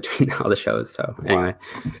crazy, like between all the shows. So anyway.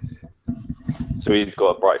 So he's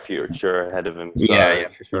got a bright future ahead of him. So yeah,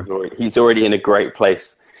 for sure. He's already in a great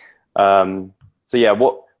place. So yeah,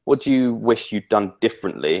 what do you wish you'd done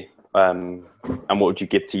differently? And what would you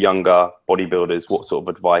give to younger bodybuilders? What sort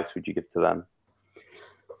of advice would you give to them?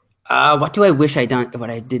 What do I wish what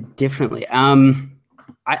I did differently?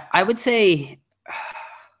 I would say,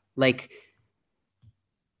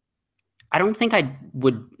 I don't think I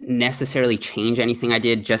would necessarily change anything I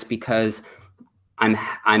did, just because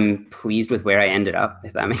I'm pleased with where I ended up,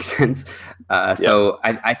 if that makes sense. So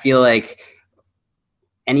I feel like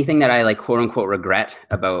anything that I quote unquote regret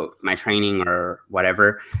about my training or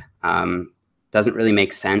whatever doesn't really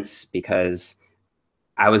make sense, because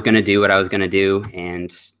I was going to do what I was going to do,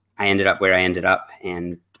 and I ended up where I ended up,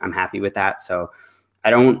 and I'm happy with that. So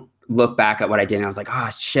I don't look back at what I did and I was like, oh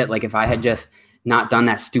shit, if I had just not done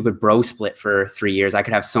that stupid bro split for 3 years, I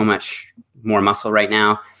could have so much more muscle right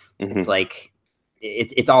now. It's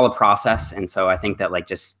it's all a process. And so I think that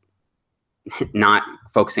just not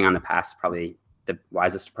focusing on the past is probably the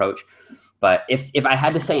wisest approach. But if I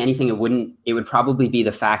had to say anything, it would probably be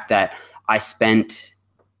the fact that I spent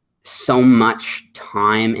so much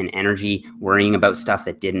time and energy worrying about stuff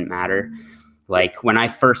that didn't matter. When I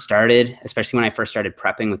first started, especially when I first started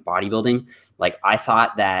prepping with bodybuilding, I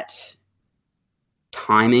thought that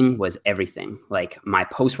timing was everything. Like my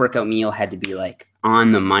post-workout meal had to be like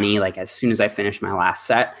on the money, like as soon as I finished my last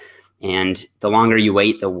set. And the longer you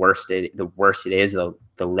wait, the worse it is,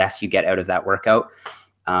 the less you get out of that workout.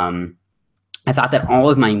 I thought that all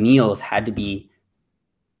of my meals had to be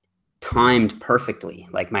timed perfectly.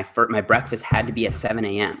 Like my breakfast had to be at 7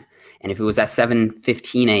 a.m. And if it was at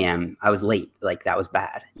 7:15 a.m., I was late. Like that was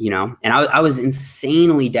bad, you know? And I was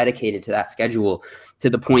insanely dedicated to that schedule, to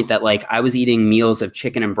the point that like I was eating meals of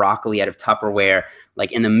chicken and broccoli out of Tupperware,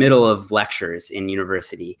 like in the middle of lectures in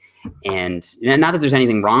university. And not that there's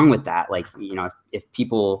anything wrong with that. Like, you know, if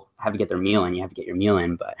people have to get their meal in, you have to get your meal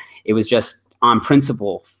in. But it was just on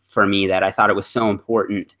principle for me that I thought it was so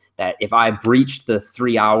important that if I breached the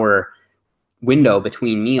 3-hour window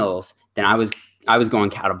between meals, then I was going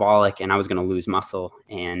catabolic and I was going to lose muscle.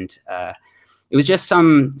 And it was just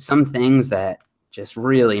some things that just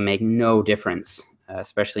really make no difference,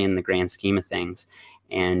 especially in the grand scheme of things,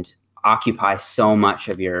 and occupy so much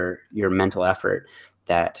of your mental effort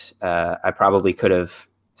that I probably could have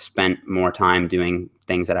spent more time doing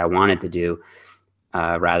things that I wanted to do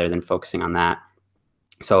rather than focusing on that.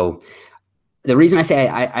 So the reason I say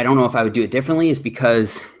I don't know if I would do it differently is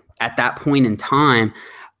because at that point in time,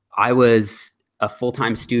 I was a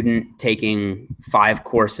full-time student taking 5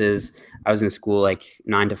 courses. I was in school like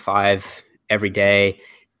 9 to 5 every day.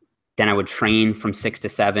 Then I would train from 6 to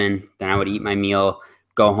 7. Then I would eat my meal,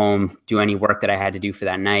 go home, do any work that I had to do for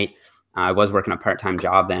that night. I was working a part-time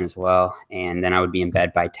job then as well. And then I would be in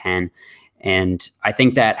bed by 10. And I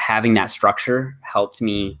think that having that structure helped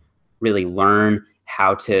me really learn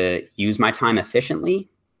how to use my time efficiently,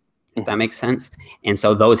 if that makes sense. And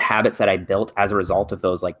so those habits that I built as a result of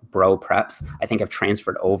those like bro preps, I think have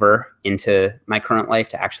transferred over into my current life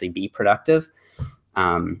to actually be productive.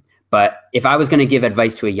 But if I was going to give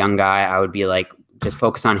advice to a young guy, I would be like, just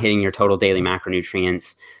focus on hitting your total daily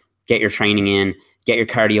macronutrients, get your training in, get your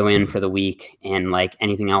cardio in for the week. And like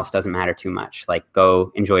anything else doesn't matter too much. Like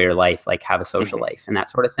go enjoy your life, like have a social life and that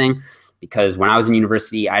sort of thing. Because when I was in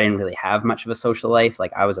university, I didn't really have much of a social life.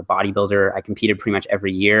 Like I was a bodybuilder. I competed pretty much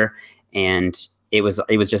every year. And it was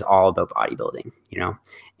just all about bodybuilding, you know?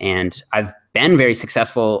 And I've been very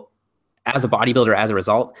successful as a bodybuilder as a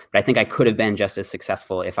result, but I think I could have been just as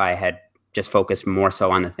successful if I had just focused more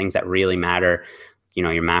so on the things that really matter, you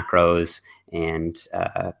know, your macros and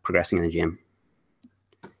progressing in the gym.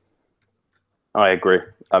 I agree.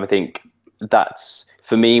 I think that's,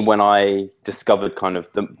 for me, when I discovered kind of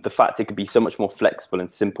the fact it could be so much more flexible and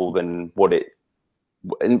simple than what it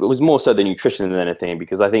was, more so the nutrition than anything,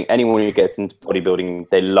 because I think anyone who gets into bodybuilding,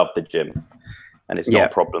 they love the gym and it's not a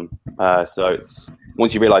problem. So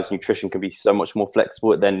once you realize nutrition can be so much more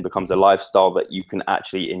flexible, it then becomes a lifestyle that you can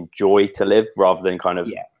actually enjoy to live rather than kind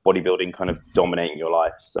of bodybuilding kind of dominating your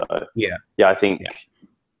life. So I think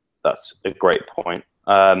that's a great point.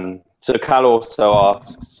 So Cal also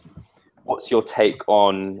asks, what's your take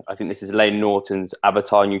on, I think this is Lane Norton's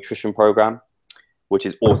Avatar nutrition program, which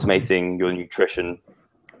is automating your nutrition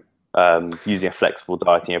using a flexible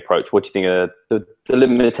dieting approach. What do you think are the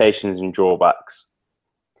limitations and drawbacks?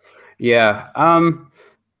 Yeah.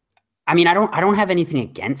 I mean, I don't have anything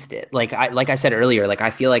against it. Like I said earlier, like I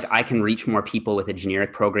feel like I can reach more people with a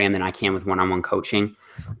generic program than I can with one-on-one coaching.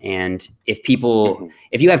 And if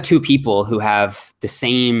you have 2 people who have the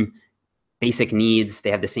same basic needs, they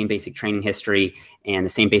have the same basic training history and the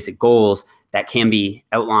same basic goals that can be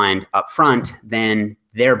outlined up front, then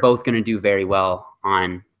they're both going to do very well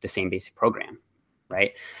on the same basic program,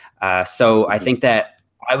 right? So I think that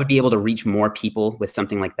I would be able to reach more people with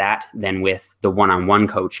something like that than with the one-on-one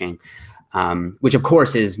coaching, which of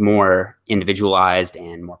course is more individualized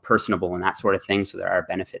and more personable and that sort of thing. So there are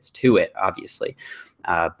benefits to it, obviously.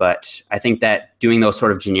 But I think that doing those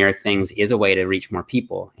sort of generic things is a way to reach more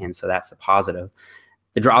people. And so that's the positive.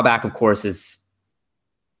 The drawback, of course, is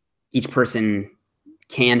each person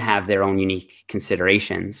can have their own unique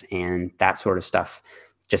considerations, and that sort of stuff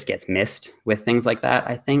just gets missed with things like that,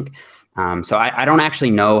 I think. So I don't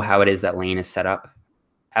actually know how it is that Lane has set up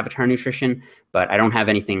Avatar Nutrition, but I don't have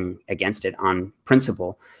anything against it on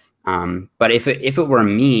principle. But if it were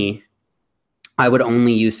me, I would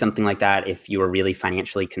only use something like that if you were really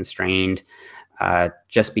financially constrained,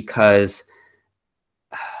 just because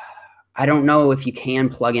I don't know if you can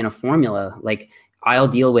plug in a formula. Like I'll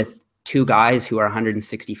deal with 2 guys who are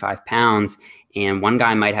 165 pounds, and one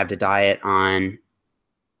guy might have to diet on,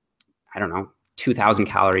 I don't know, 2,000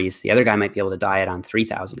 calories. The other guy might be able to diet on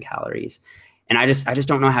 3,000 calories. And I just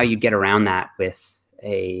don't know how you get around that with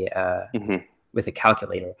a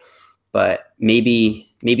calculator. But maybe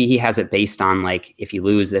he has it based on like, if you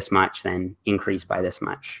lose this much, then increase by this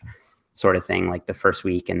much. sort of thing, like the first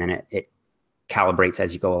week, and then it calibrates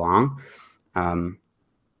as you go along.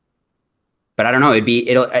 But I don't know,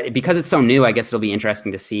 because it's so new, I guess it'll be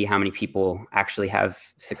interesting to see how many people actually have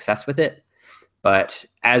success with it. But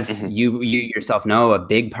as you yourself know, a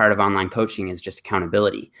big part of online coaching is just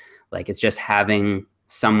accountability. Like, it's just having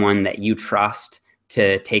someone that you trust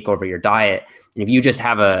to take over your diet. And if you just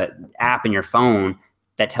have a app in your phone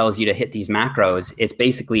that tells you to hit these macros, it's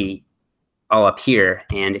basically all up here.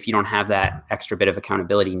 And if you don't have that extra bit of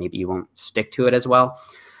accountability, maybe you won't stick to it as well.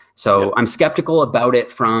 So I'm skeptical about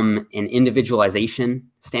it from an individualization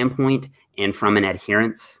standpoint and from an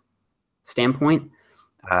adherence standpoint.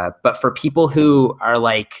 But for people who are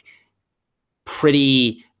like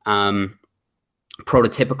pretty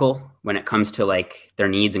prototypical when it comes to like their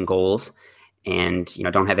needs and goals, and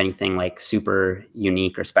don't have anything like super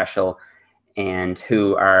unique or special, and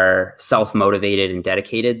who are self-motivated and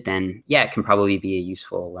dedicated, then yeah, it can probably be a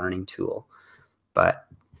useful learning tool. But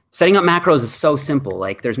setting up macros is so simple.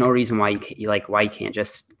 Like, there's no reason why you can't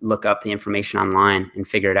just look up the information online and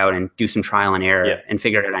figure it out and do some trial and error and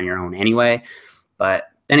figure it out on your own anyway. But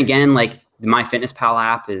then again, like, the MyFitnessPal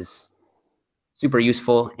app is super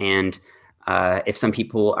useful. And if some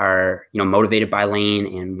people are, motivated by Lane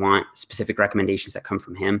and want specific recommendations that come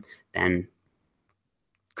from him, then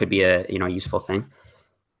could be a, useful thing.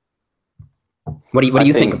 What do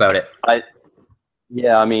you think about it?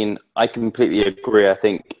 Yeah, I mean, I completely agree. I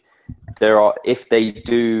think if they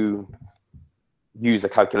do use a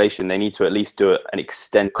calculation, they need to at least do it an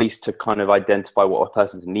extent, at least to kind of identify what a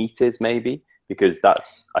person's NEAT is, maybe, because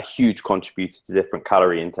that's a huge contributor to different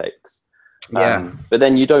calorie intakes. Yeah. But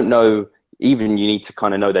then you don't know, even you need to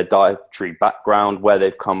kind of know their dietary background, where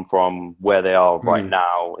they've come from, where they are right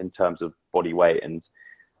now in terms of body weight. And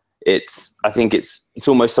I think it's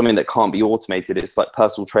almost something that can't be automated. It's like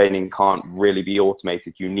personal training can't really be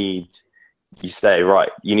automated. You need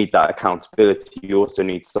that accountability. You also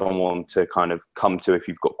need someone to kind of come to if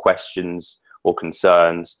you've got questions or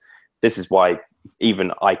concerns. This is why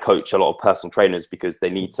even I coach a lot of personal trainers, because they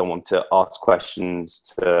need someone to ask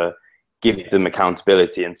questions, to give them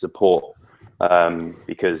accountability and support,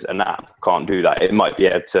 because an app can't do that. It might be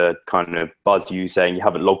able to kind of buzz you saying you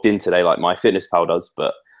haven't logged in today like MyFitnessPal does,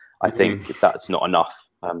 but I think that's not enough.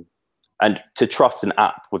 And to trust an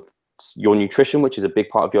app with your nutrition, which is a big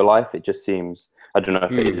part of your life, it just seems, I don't know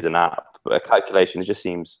if it is an app, but a calculation, it just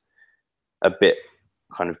seems a bit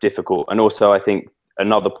kind of difficult. And also, I think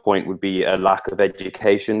another point would be a lack of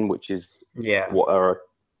education, which is what are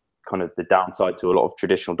kind of the downside to a lot of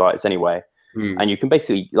traditional diets anyway. And you can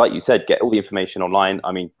basically, like you said, get all the information online.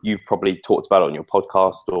 I mean, you've probably talked about it on your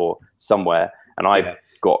podcast or somewhere, and I've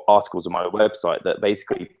got articles on my website that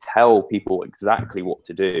basically tell people exactly what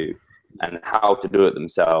to do and how to do it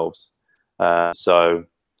themselves. So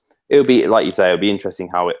it'll be, like you say, it'll be interesting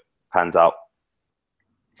how it pans out.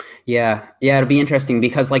 Yeah, it'll be interesting,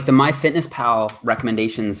 because like the MyFitnessPal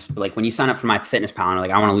recommendations, like when you sign up for MyFitnessPal and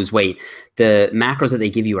like, I want to lose weight, the macros that they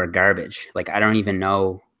give you are garbage. Like, I don't even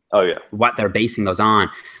know what they're basing those on.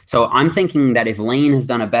 So I'm thinking that if Lane has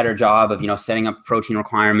done a better job of, setting up protein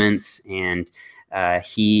requirements, and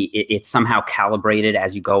it's somehow calibrated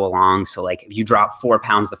as you go along. So like, if you drop 4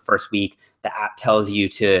 pounds the first week, the app tells you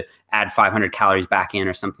to add 500 calories back in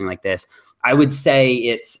or something like this. I would say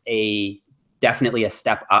it's definitely a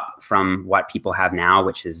step up from what people have now,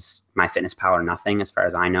 which is MyFitnessPal or nothing, as far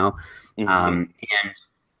as I know. And,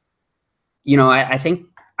 I think,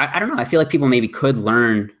 I don't know, I feel like people maybe could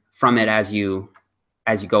learn from it as you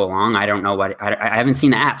go along. I don't know I haven't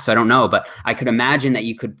seen the app, so I don't know, but I could imagine that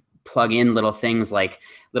you could plug in little things, like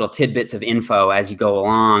little tidbits of info as you go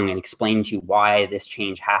along, and explain to you why this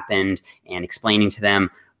change happened, and explaining to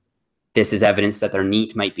them this is evidence that their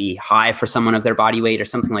NEAT might be high for someone of their body weight or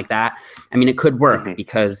something like that. I mean, it could work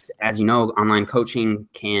because, as you know, online coaching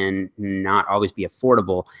can not always be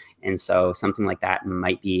affordable. And so something like that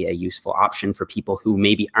might be a useful option for people who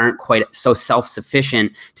maybe aren't quite so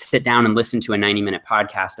self-sufficient to sit down and listen to a 90-minute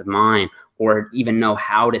podcast of mine, or even know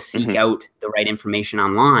how to seek out the right information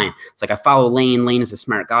online. It's like, I follow Lane. Lane is a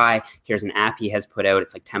smart guy. Here's an app he has put out.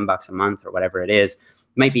 It's like $10 a month or whatever it is.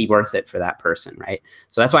 Might be worth it for that person, right?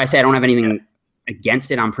 So that's why I say I don't have anything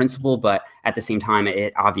against it on principle, but at the same time,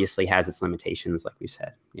 it obviously has its limitations, like we've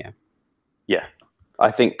said. Yeah.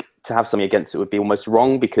 I think to have something against it would be almost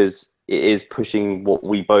wrong, because it is pushing what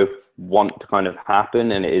we both want to kind of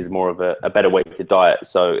happen, and it is more of a better way to diet.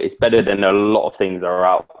 So it's better than a lot of things that are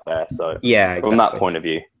out there. So from that point of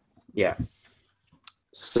view. Yeah.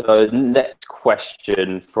 So next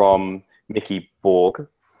question from Mickey Borg.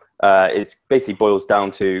 It basically boils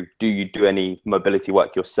down to, do you do any mobility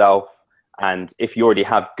work yourself, And if you already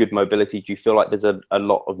have good mobility, do you feel like there's a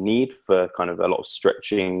lot of need for kind of a lot of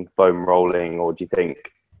stretching, foam rolling, or do you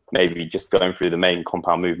think maybe just going through the main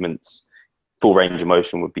compound movements, full range of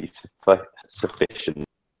motion would be sufficient?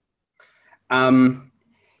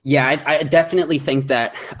 Yeah, I definitely think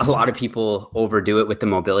that a lot of people overdo it with the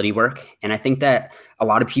mobility work. And I think that a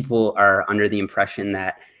lot of people are under the impression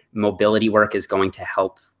that mobility work is going to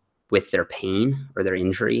help with their pain or their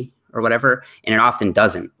injury or whatever. And it often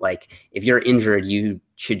doesn't. Like, if you're injured, you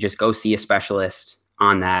should just go see a specialist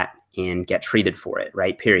on that and get treated for it,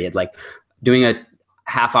 right? Period. Like, doing a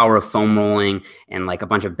half hour of foam rolling and like a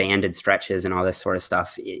bunch of banded stretches and all this sort of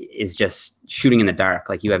stuff is just shooting in the dark.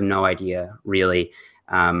 Like, you have no idea really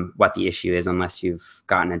what the issue is unless you've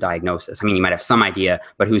gotten a diagnosis. I mean, you might have some idea,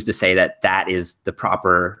 but who's to say that that is the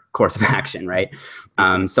proper course of action, right?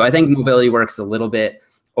 So I think mobility work's a little bit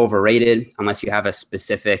overrated unless you have a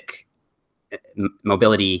specific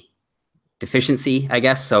mobility deficiency, I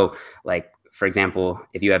guess. So, like, for example,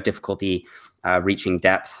 if you have difficulty reaching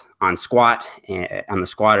depth on the squat,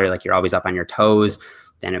 or like you're always up on your toes,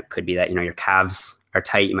 then it could be that, you know, your calves are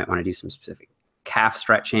tight. You might want to do some specific calf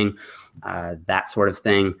stretching, that sort of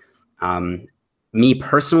thing. Me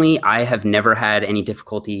personally, I have never had any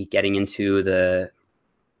difficulty getting into the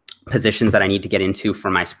positions that I need to get into for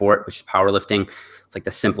my sport, which is powerlifting. It's like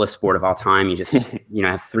the simplest sport of all time. You just, you know,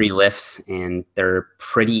 have 3 lifts and they're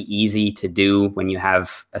pretty easy to do when you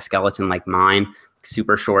have a skeleton like mine,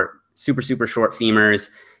 super short femurs,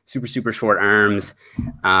 super short arms.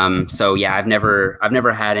 So yeah, I've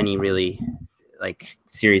never had any really like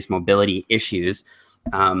serious mobility issues.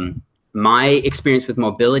 My experience with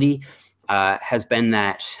mobility has been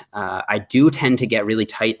that I do tend to get really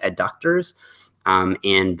tight adductors.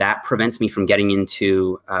 And that prevents me from getting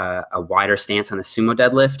into a wider stance on the sumo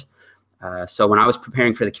deadlift. So when I was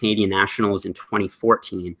preparing for the Canadian Nationals in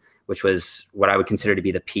 2014, which was what I would consider to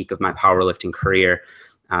be the peak of my powerlifting career,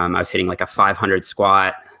 I was hitting like a 500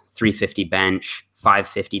 squat, 350 bench,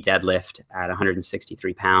 550 deadlift at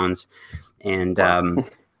 163 pounds. And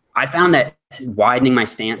I found that widening my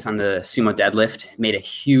stance on the sumo deadlift made a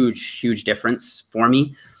huge difference for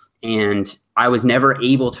me. And I was never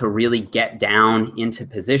able to really get down into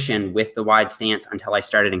position with the wide stance until I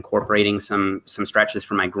started incorporating some stretches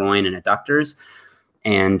for my groin and adductors.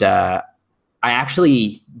 And I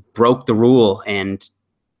actually broke the rule and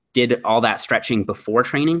did all that stretching before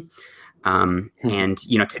training. And,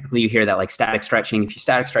 you know, typically you hear that like static stretching, if you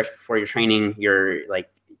static stretch before your training, your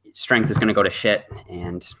like strength is going to go to shit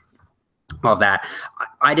and all of that.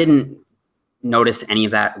 I didn't notice any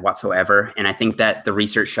of that whatsoever. And I think that the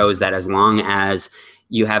research shows that as long as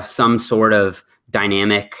you have some sort of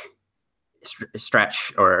dynamic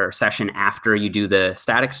stretch or session after you do the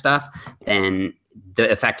static stuff, then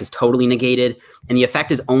the effect is totally negated. And the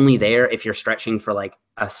effect is only there if you're stretching for like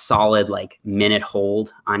a solid like minute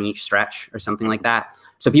hold on each stretch or something like that.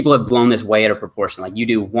 So people have blown this way out of proportion. Like, you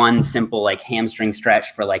do one simple like hamstring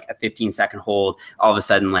stretch for like a 15-second hold, all of a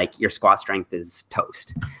sudden like your squat strength is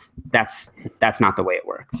toast. That's not the way it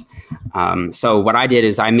works. So what I did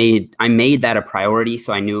is I made that a priority.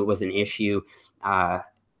 So I knew it was an issue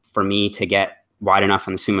for me to get wide enough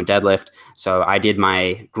on the sumo deadlift. So I did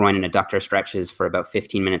my groin and adductor stretches for about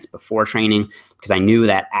 15 minutes before training, because I knew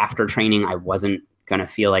that after training, I wasn't going to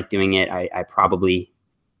feel like doing it. I probably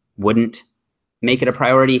wouldn't make it a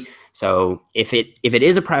priority. So if it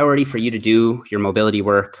is a priority for you to do your mobility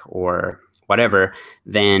work or whatever,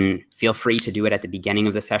 then feel free to do it at the beginning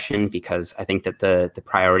of the session, because I think that the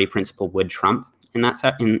priority principle would trump in that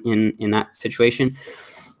in that situation.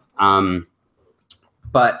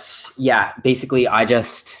 But yeah, basically I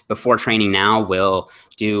just, before training now, will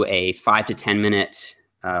do a 5 to 10 minute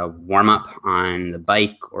warm up on the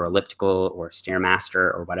bike or elliptical or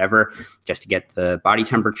Stairmaster or whatever, just to get the body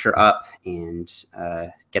temperature up and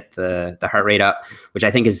get the heart rate up, which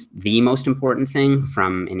I think is the most important thing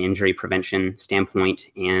from an injury prevention standpoint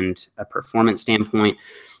and a performance standpoint.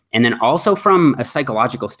 And then also from a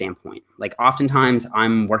psychological standpoint. Like, oftentimes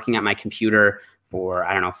I'm working at my computer for,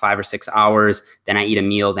 I don't know, 5 or 6 hours, then I eat a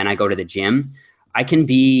meal, then I go to the gym. I can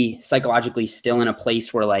be psychologically still in a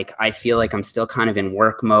place where like I feel like I'm still kind of in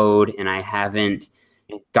work mode and I haven't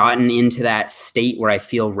gotten into that state where I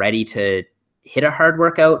feel ready to hit a hard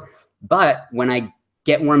workout. But when I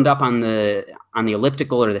get warmed up on the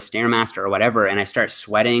elliptical or the Stairmaster or whatever, and I start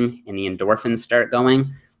sweating and the endorphins start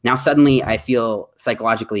going, now suddenly I feel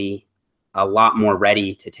psychologically a lot more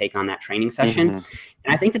ready to take on that training session.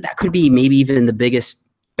 And I think that could be maybe even the biggest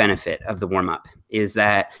benefit of the warm up, is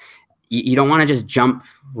that you don't want to just jump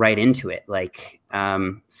right into it. Like,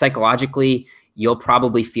 psychologically, you'll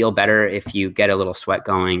probably feel better if you get a little sweat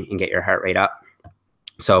going and get your heart rate up.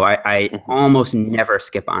 So I almost never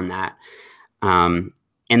skip on that. And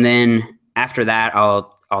then after that,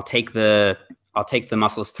 I'll take the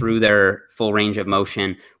muscles through their full range of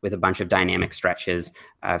motion with a bunch of dynamic stretches.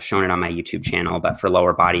 I've shown it on my YouTube channel, but for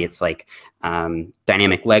lower body, it's like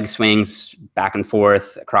dynamic leg swings back and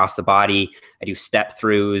forth across the body. I do step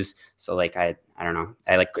throughs. So like, I don't know,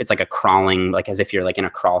 it's like a crawling, like as if you're like in a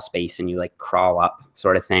crawl space and you like crawl up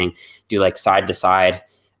sort of thing. Do like side to side,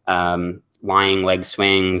 lying leg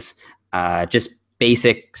swings, just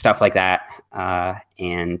basic stuff like that.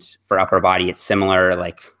 And for upper body, it's similar,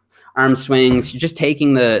 like arm swings. You're just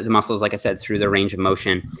taking the muscles, like I said, through the range of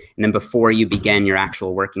motion. And then before you begin your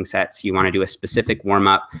actual working sets, you want to do a specific warm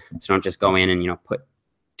up. So don't just go in and, put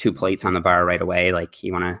 2 plates on the bar right away. Like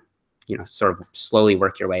you want to, sort of slowly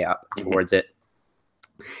work your way up towards it.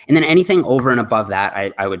 And then anything over and above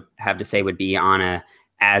that, I would have to say would be on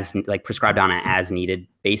prescribed on a as needed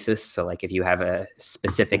basis. So like if you have a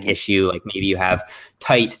specific issue, like maybe you have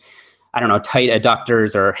tight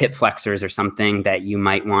adductors or hip flexors or something that you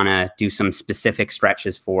might want to do some specific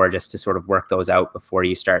stretches for, just to sort of work those out before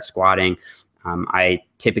you start squatting. I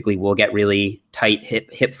typically will get really tight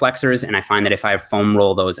hip flexors, and I find that if I foam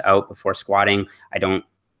roll those out before squatting, I don't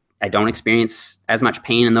experience as much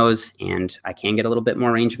pain in those, and I can get a little bit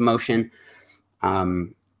more range of motion.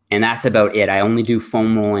 And that's about it. I only do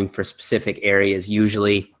foam rolling for specific areas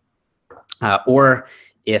usually, or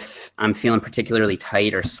if I'm feeling particularly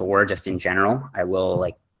tight or sore just in general, I will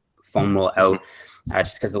like foam roll out,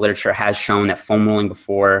 just because the literature has shown that foam rolling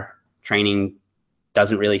before training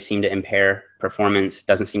doesn't really seem to impair performance,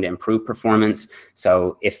 doesn't seem to improve performance.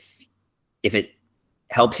 So if it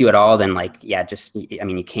helps you at all, then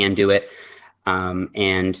you can do it.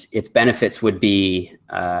 And its benefits would be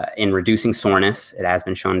in reducing soreness. It has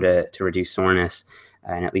been shown to reduce soreness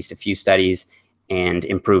in at least a few studies, and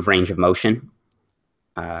improve range of motion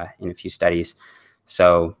in a few studies.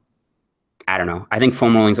 So I don't know. I think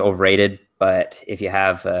foam rolling is overrated, but if you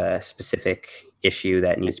have a specific issue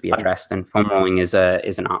that needs to be addressed, then foam rolling is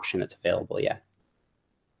an option that's available. Yeah.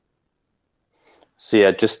 So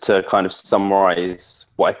yeah, just to kind of summarize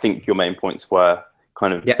what I think your main points were,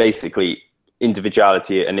 kind of basically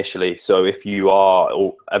individuality initially. So if you are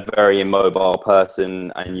a very immobile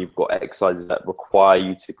person and you've got exercises that require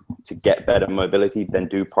you to get better mobility, then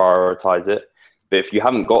do prioritize it. But if you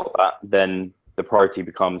haven't got that, then the priority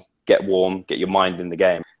becomes get warm, get your mind in the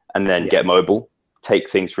game, and then get mobile, take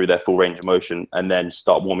things through their full range of motion, and then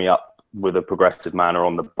start warming up with a progressive manner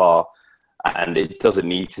on the bar. And it doesn't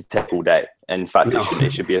need to take all day. In fact,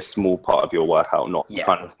 it should be a small part of your workout, not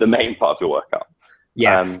kind of the main part of your workout.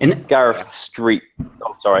 Yeah. And Gareth Street.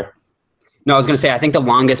 Oh, sorry. No, I was going to say, I think the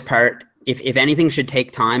longest part, if anything should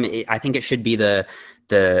take time, I think it should be the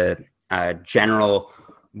general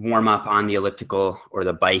warm up on the elliptical or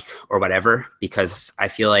the bike or whatever, because I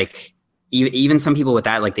feel like even some people with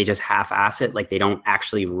that, like they just half-ass it, like they don't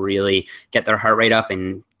actually really get their heart rate up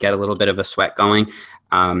and get a little bit of a sweat going.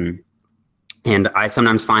 And I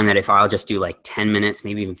sometimes find that if I'll just do like 10 minutes,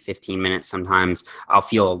 maybe even 15 minutes, sometimes I'll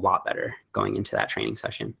feel a lot better going into that training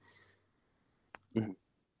session.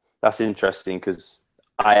 That's interesting, because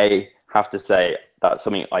I have to say that's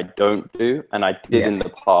something I don't do, and I did in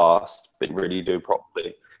the past, but really do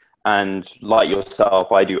properly. And like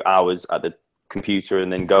yourself, I do hours at the computer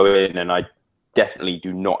and then go in, and I definitely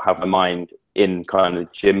do not have my mind in kind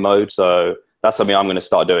of gym mode. So that's something I'm going to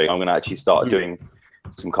start doing. I'm going to actually start doing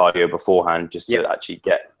some cardio beforehand, just to actually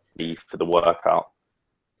get ready for the workout.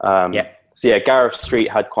 So yeah, Gareth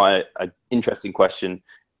Street had quite an interesting question,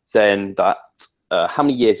 saying that how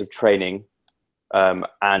many years of training and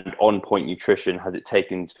on-point nutrition has it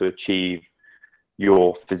taken to achieve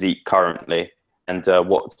your physique currently, and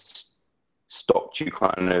what stopped you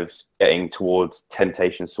kind of getting towards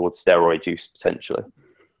temptations towards steroid use potentially?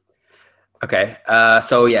 Okay,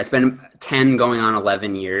 so yeah, it's been 10 going on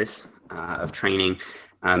 11 years of training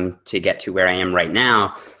to get to where I am right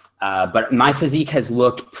now. But my physique has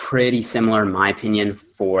looked pretty similar, in my opinion,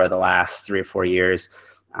 for the last 3 or 4 years.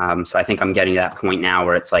 So I think I'm getting to that point now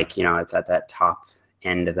where it's like, it's at that top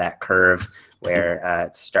end of that curve where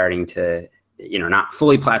it's starting to, not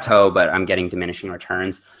fully plateau, but I'm getting diminishing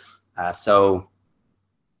returns. So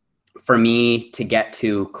for me to get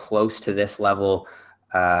to close to this level,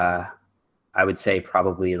 I would say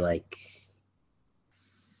probably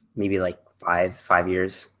maybe 5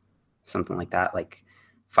 years, something like that, like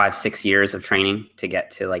 5-6 years of training to get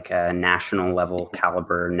to like a national level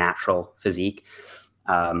caliber natural physique.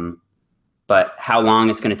 But how long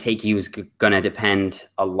it's going to take you is going to depend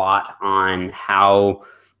a lot on how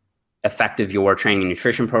effective your training and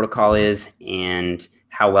nutrition protocol is, and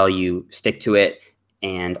how well you stick to it,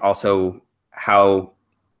 and also how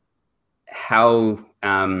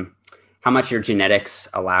much your genetics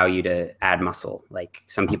allow you to add muscle. Like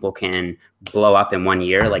some people can blow up in 1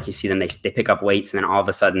 year. Like you see them, they pick up weights and then all of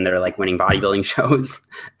a sudden they're like winning bodybuilding shows.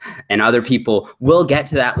 And other people will get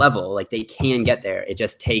to that level. Like they can get there. It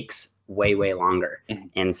just takes way, way longer.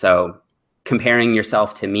 And so comparing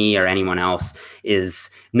yourself to me or anyone else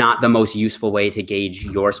is not the most useful way to gauge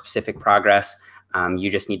your specific progress.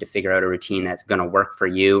 You just need to figure out a routine that's going to work for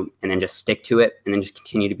you, and then just stick to it, and then just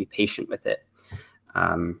continue to be patient with it.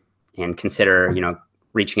 And consider,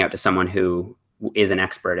 reaching out to someone who is an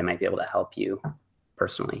expert and might be able to help you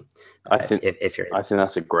personally. I think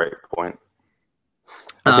that's a great point.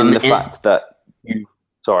 I think the fact that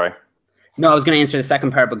sorry. No, I was going to answer the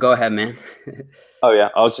second part, but go ahead, man. Oh yeah.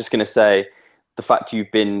 I was just going to say the fact you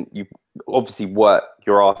obviously worked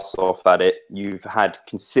your ass off at it. You've had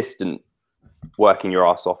consistent working your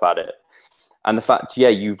ass off at it. And the fact,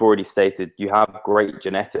 you've already stated you have great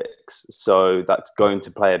genetics, so that's going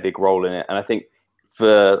to play a big role in it. And I think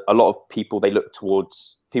for a lot of people, they look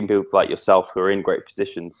towards people like yourself who are in great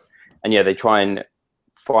positions, and they try and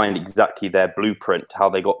find exactly their blueprint, how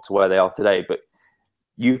they got to where they are today. But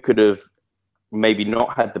you could have maybe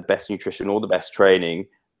not had the best nutrition or the best training,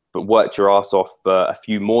 but worked your ass off for a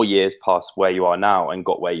few more years past where you are now and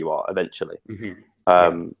got where you are eventually,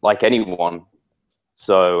 like anyone.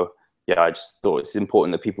 So I just thought it's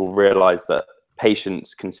important that people realize that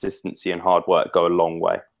patience, consistency, and hard work go a long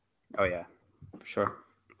way. Oh yeah, for sure.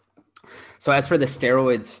 So as for the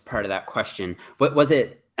steroids part of that question, what was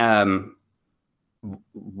it? Why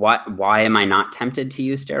am I not tempted to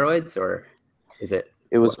use steroids, or is it?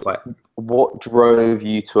 It was what drove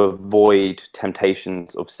you to avoid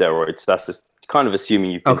temptations of steroids? That's just kind of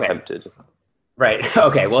assuming you've been tempted. Right.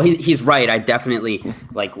 Okay. Well, he's right. I definitely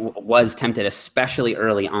was tempted, especially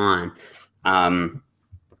early on. I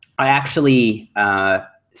actually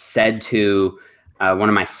said to one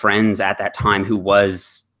of my friends at that time, he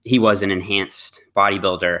was an enhanced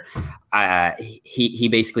bodybuilder. He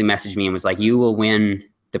basically messaged me and was like, "You will win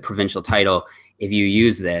the provincial title if you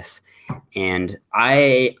use this." And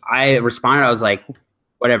I responded. I was like,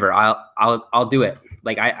 "Whatever. I'll do it."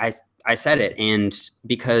 Like I said it. And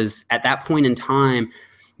because at that point in time,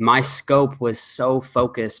 my scope was so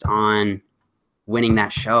focused on winning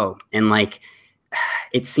that show. And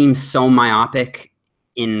it seems so myopic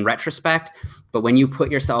in retrospect, but when you put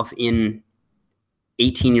yourself in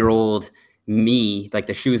 18-year-old me, like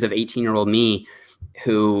the shoes of 18-year-old me,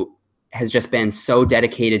 who has just been so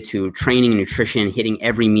dedicated to training and nutrition, hitting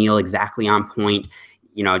every meal exactly on point,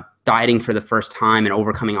 dieting for the first time and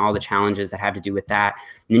overcoming all the challenges that have to do with that.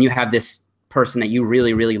 And then you have this person that you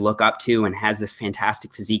really, really look up to and has this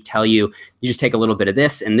fantastic physique tell you, you just take a little bit of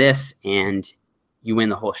this and this and you win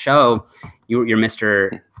the whole show. You're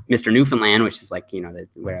Mr. Newfoundland, which is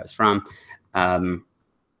where I was from.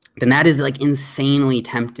 Then that is insanely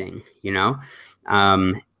tempting,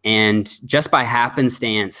 and just by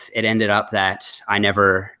happenstance, it ended up that I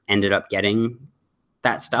never ended up getting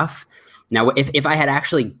that stuff. Now, if I had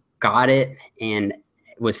actually got it and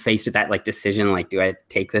was faced with that decision, do I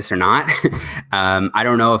take this or not? I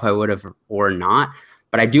don't know if I would have or not,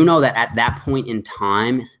 but I do know that at that point in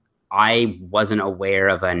time, I wasn't aware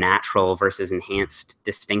of a natural versus enhanced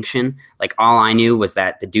distinction. All I knew was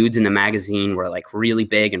that the dudes in the magazine were really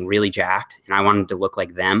big and really jacked, and I wanted to look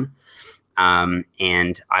like them.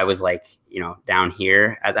 And I was down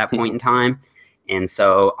here at that point in time. And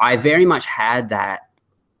so I very much had that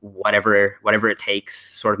whatever it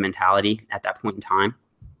takes sort of mentality at that point in time.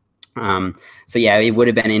 So it would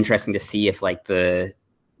have been interesting to see if the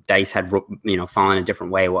dice had, fallen a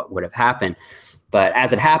different way, what would have happened. But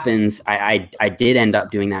as it happens, I did end up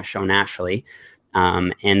doing that show naturally.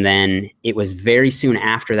 And then it was very soon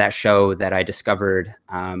after that show that I discovered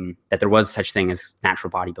that there was such thing as natural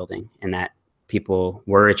bodybuilding, and that people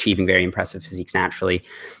were achieving very impressive physiques naturally.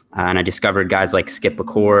 And I discovered guys like Skip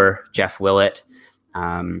LaCour, Jeff Willett,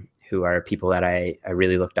 who are people that I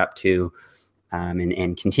really looked up to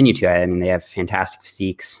and continue to. I mean, they have fantastic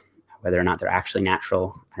physiques. Whether or not they're actually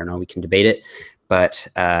natural, I don't know. We can debate it. But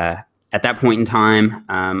at that point in time,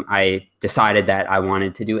 I decided that I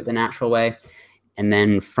wanted to do it the natural way. And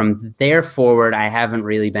then from there forward, I haven't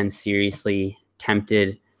really been seriously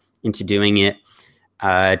tempted into doing it,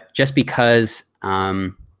 just because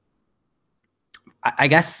I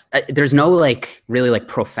guess there's no really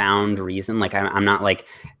profound reason. I'm not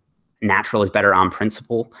natural is better on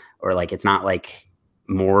principle, or it's not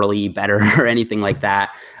morally better or anything like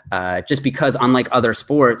that. Just because unlike other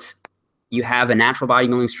sports, you have a natural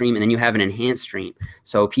bodybuilding stream and then you have an enhanced stream.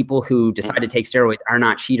 So people who decide to take steroids are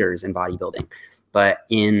not cheaters in bodybuilding, but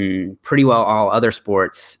in pretty well all other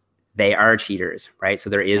sports, they are cheaters, right? So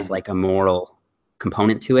there is like a moral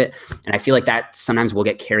component to it. And I feel like that sometimes will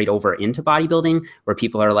get carried over into bodybuilding, where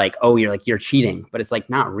people are like, oh, you're cheating, but it's like,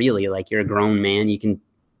 not really. Like, you're a grown man, you can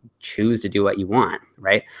choose to do what you want,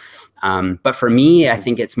 right? But for me, I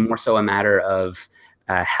think it's more so a matter of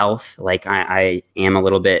health. Like, I am a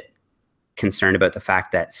little bit concerned about the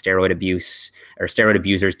fact that steroid abuse or steroid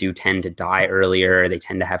abusers do tend to die earlier. They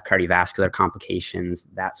tend to have cardiovascular complications,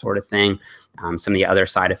 that sort of thing. Some of the other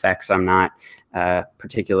side effects I'm not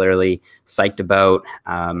particularly psyched about,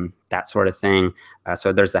 that sort of thing.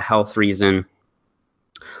 So there's the health reason.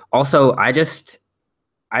 Also, I just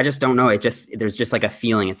don't know. There's just like a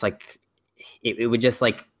feeling. It's like, it would just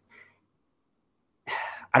like,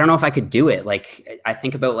 I don't know if I could do it. Like, I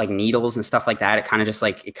think about like needles and stuff like that. It kind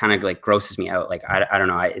of like grosses me out. Like, I don't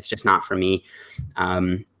know. It's just not for me.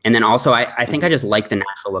 And then also I think I just like the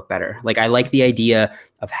natural look better. Like, I like the idea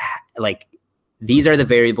of like, these are the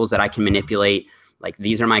variables that I can manipulate. Like,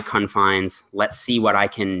 these are my confines. Let's see what I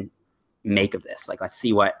can make of this. Like, let's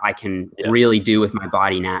see what I can really do with my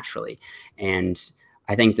body naturally. And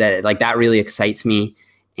I think that like, that really excites me.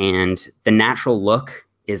 And the natural look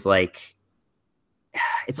is like,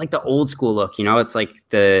 it's like the old school look, you know, it's like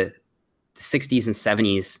the 60s and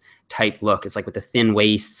 70s type look. It's like with the thin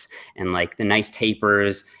waists and like the nice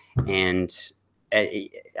tapers. And I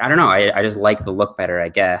don't know. I just like the look better, I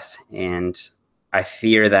guess. And I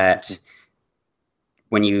fear that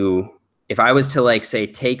if I was to like say,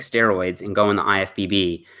 take steroids and go in the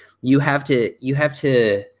IFBB, you have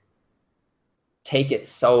to take it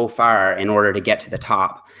so far in order to get to the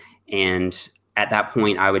top. And at that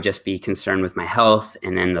point, I would just be concerned with my health,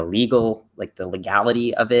 and then the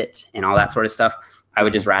legality of it and all that sort of stuff. I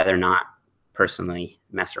would just rather not personally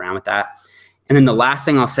mess around with that. And then the last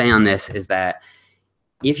thing I'll say on this is that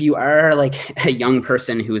if you are like a young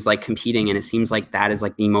person who is like competing, and it seems like that is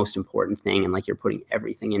like the most important thing, and like you're putting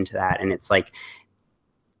everything into that, and it's like,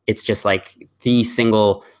 it's just like the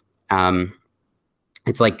single,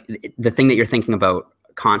 it's like the thing that you're thinking about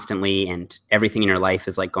constantly, and everything in your life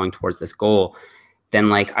is like going towards this goal, then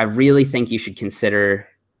like, I really think you should consider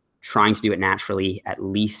trying to do it naturally at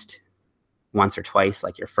least once or twice,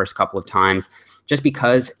 like your first couple of times, just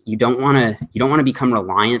because you don't want to become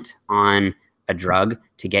reliant on a drug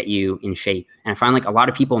to get you in shape. And I find like a lot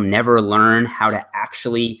of people never learn how to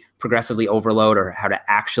actually progressively overload or how to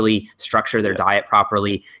actually structure their diet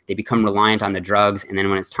properly. They become reliant on the drugs. And then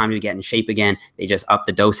when it's time to get in shape again, they just up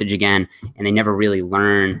the dosage again. And they never really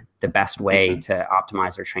learn the best way to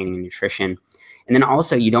optimize their training and nutrition. And then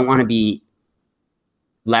also, you don't want to be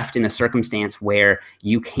left in a circumstance where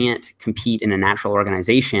you can't compete in a natural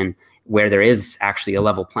organization where there is actually a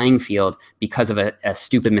level playing field because of a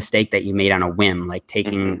stupid mistake that you made on a whim, like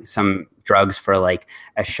taking some drugs for like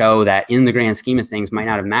a show that in the grand scheme of things might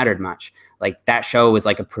not have mattered much. Like, that show was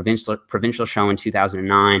like a provincial show in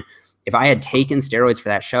 2009. If I had taken steroids for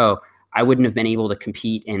that show, I wouldn't have been able to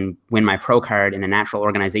compete and win my pro card in a natural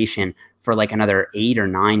organization for like another 8 or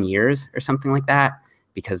 9 years or something like that,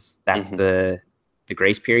 because that's the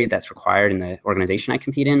grace period that's required in the organization I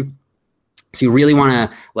compete in. So you really want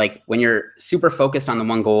to, like, when you're super focused on the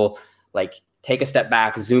one goal, like, take a step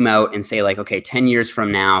back, zoom out, and say like, okay, 10 years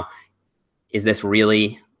from now, is this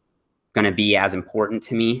really going to be as important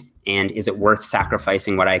to me? And is it worth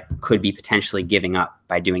sacrificing what I could be potentially giving up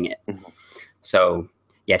by doing it? So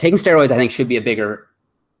yeah, taking steroids, I think, should be a bigger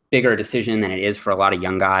decision than it is for a lot of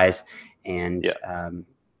young guys. And I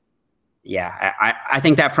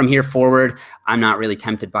think that from here forward, I'm not really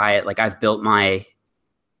tempted by it. Like, I've built my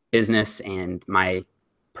business and my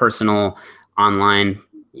personal online,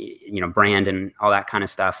 brand and all that kind of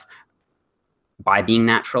stuff by being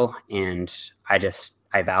natural. And I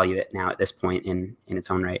value it now at this point in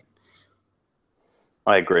its own right.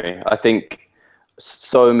 I agree. I think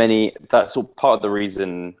that's all part of the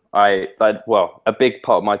reason a big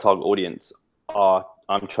part of my target audience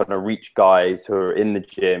I'm trying to reach guys who are in the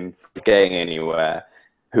gym, getting anywhere,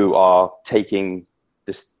 who are taking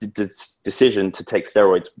this decision to take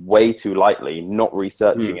steroids way too lightly, not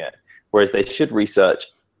researching it. Whereas they should research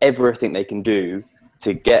everything they can do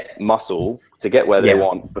to get muscle, to get where they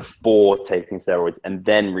want before taking steroids, and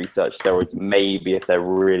then research steroids maybe if they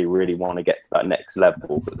really, really want to get to that next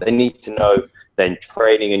level. But they need to know then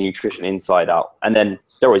training and nutrition inside out. And then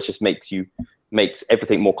steroids just makes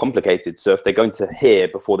everything more complicated. So if they're going to hear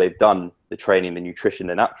before they've done the training, the nutrition,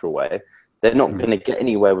 the natural way, they're not going to get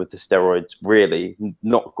anywhere with the steroids, really,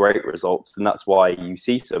 not great results. And that's why you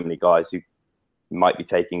see so many guys who might be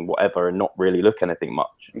taking whatever and not really look anything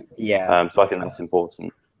much. Yeah. So I think that's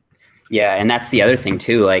important. Yeah, and that's the other thing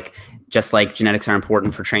too. Like, just like genetics are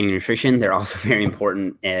important for training and nutrition, they're also very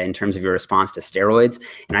important in terms of your response to steroids.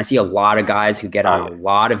 And I see a lot of guys who get on a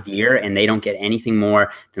lot of gear and they don't get anything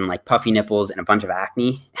more than like puffy nipples and a bunch of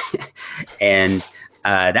acne. And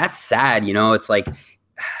that's sad. You know, it's like,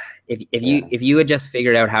 if you had just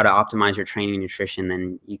figured out how to optimize your training and nutrition,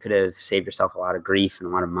 then you could have saved yourself a lot of grief and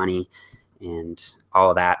a lot of money and all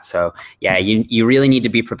of that. So yeah, you really need to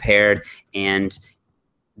be prepared. And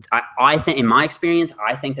I think, in my experience,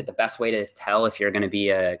 I think that the best way to tell if you're going to be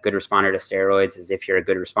a good responder to steroids is if you're a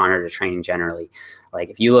good responder to training generally. Like,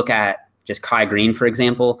 if you look at just Kai Green, for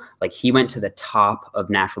example, like, he went to the top of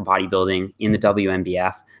natural bodybuilding in the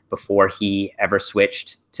WNBF before he ever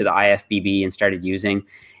switched to the IFBB and started using.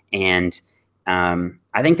 And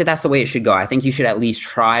I think that that's the way it should go. I think you should at least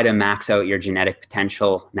try to max out your genetic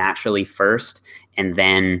potential naturally first, and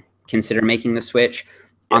then consider making the switch,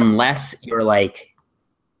 unless you're like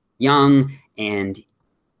young and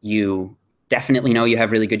you definitely know you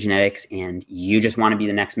have really good genetics and you just want to be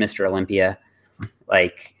the next Mr. Olympia.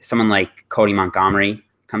 Like, someone like Cody Montgomery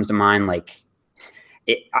comes to mind. Like,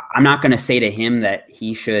 I'm not going to say to him that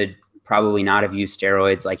he should probably not have used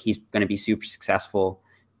steroids. Like, he's going to be super successful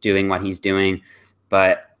doing what he's doing.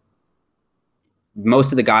 But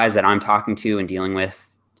most of the guys that I'm talking to and dealing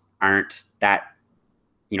with aren't that,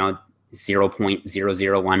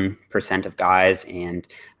 0.001% of guys. And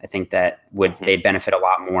I think that they'd benefit a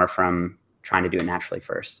lot more from trying to do it naturally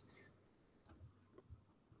first.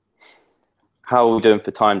 How are we doing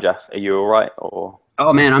for time, Jeff? Are you all right? Or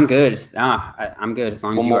oh man, I'm good. I'm good as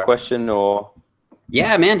long as one you more are. question, or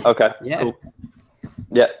yeah, man. Okay, yeah, cool.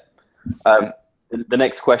 Yeah. The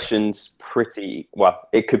next question's pretty, well,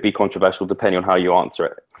 it could be controversial depending on how you answer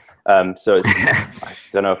it. So it's, I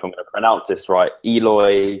don't know if I'm going to pronounce this right.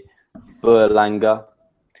 Eloy Berlanga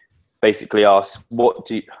basically asks,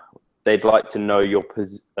 they'd like to know your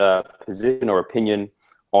position or opinion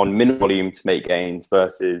on minimum volume to make gains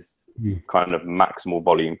versus kind of maximal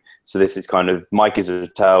volume. So this is kind of Mike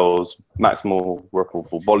Israel's maximal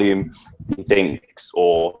recoverable volume, he thinks,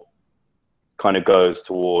 or kind of goes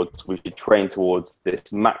towards, we should train towards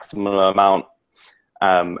this maximum amount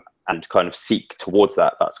and kind of seek towards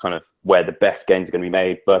that. That's kind of where the best gains are going to be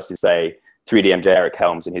made, versus, say, 3DMJ Eric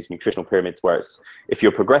Helms in his nutritional pyramids, where it's, if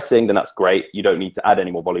you're progressing, then that's great. You don't need to add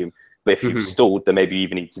any more volume. But if you've stalled, then maybe you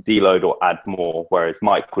even need to deload or add more, whereas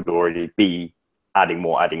Mike would already be adding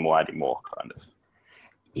more kind of.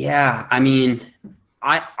 Yeah, I mean,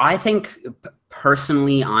 I think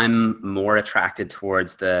personally I'm more attracted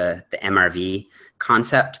towards the MRV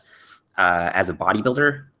concept as a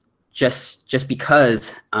bodybuilder, just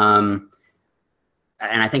because, and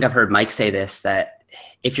I think I've heard Mike say this, that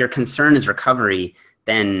if your concern is recovery,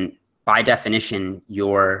 then by definition,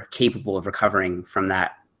 you're capable of recovering from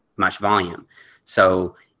that much volume.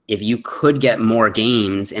 So if you could get more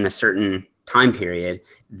gains in a certain time period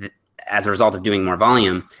as a result of doing more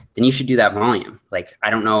volume, then you should do that volume. Like,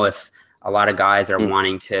 I don't know if a lot of guys are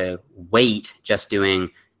wanting to wait just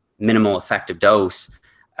doing minimal effective dose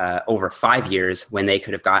over 5 years when they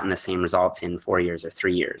could have gotten the same results in 4 years or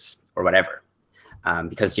 3 years or whatever.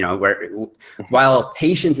 Because, while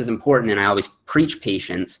patience is important, and I always preach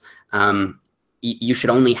patience, you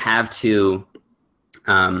should only have to,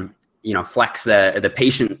 flex the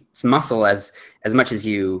patient's muscle as much as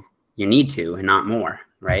you need to, and not more,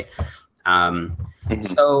 right?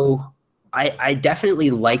 So I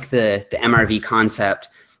definitely like the MRV concept,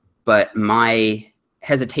 but my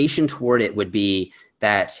hesitation toward it would be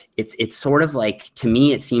that it's sort of like, to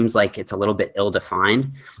me, it seems like it's a little bit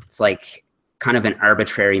ill-defined. It's like kind of an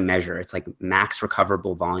arbitrary measure. It's like max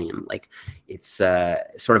recoverable volume. Like, it's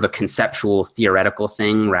sort of a conceptual, theoretical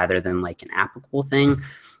thing rather than like an applicable thing.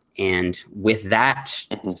 And with that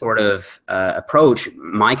sort of approach,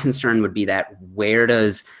 my concern would be that, where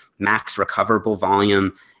does max recoverable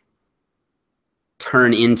volume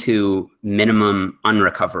turn into minimum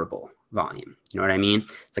unrecoverable volume? You know what I mean?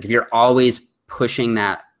 It's like, if you're always pushing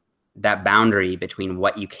that boundary between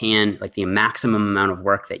what you can, like the maximum amount of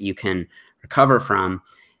work that you can recover from,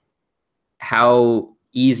 how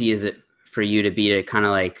easy is it for you to kind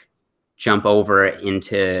of like jump over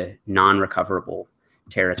into non-recoverable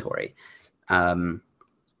territory? I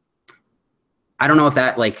don't know if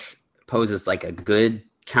that like poses like a good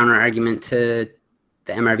counter argument to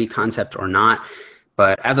the MRV concept or not,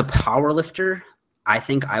 but as a power lifter, I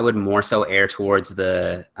think I would more so err towards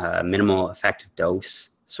the minimal effective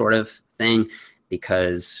dose sort of thing,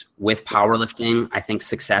 because with powerlifting, I think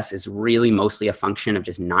success is really mostly a function of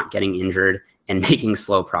just not getting injured and making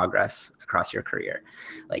slow progress across your career.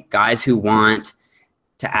 Like guys who want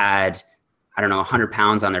to add, I don't know, 100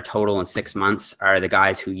 pounds on their total in 6 months are the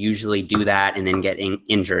guys who usually do that and then get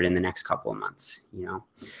injured in the next couple of months, you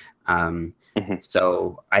know?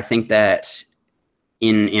 So I think that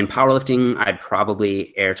in powerlifting, I'd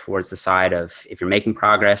probably err towards the side of, if you're making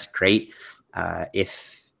progress, great.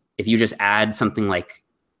 If you just add something like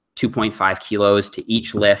 2.5 kilos to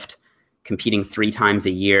each lift, competing 3 times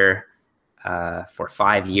a year for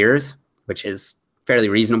 5 years, which is fairly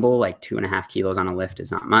reasonable, like 2.5 kilos on a lift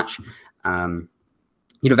is not much.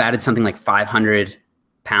 You'd have added something like 500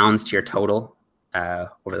 pounds to your total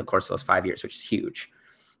over the course of those 5 years, which is huge,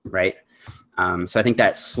 right? So I think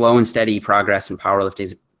that slow and steady progress in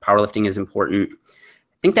powerlifting is important.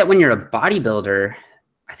 I think that when you're a bodybuilder,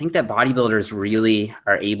 I think that bodybuilders really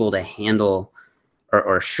are able to handle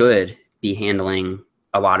or should be handling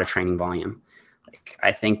a lot of training volume. Like,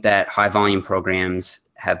 I think that high volume programs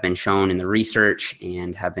have been shown in the research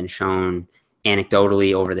and have been shown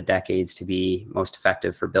anecdotally over the decades to be most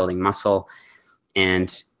effective for building muscle.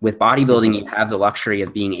 And with bodybuilding, you have the luxury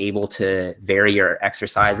of being able to vary your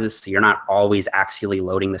exercises. So you're not always axially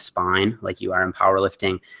loading the spine like you are in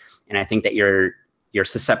powerlifting. And I think that your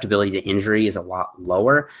susceptibility to injury is a lot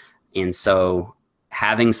lower. And so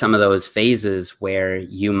having some of those phases where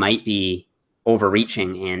you might be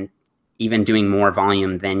overreaching and even doing more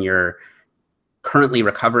volume than you're currently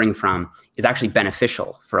recovering from is actually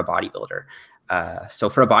beneficial for a bodybuilder. So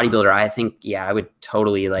for a bodybuilder, I think, yeah, I would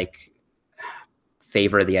totally like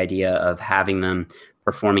favor the idea of having them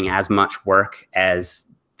performing as much work as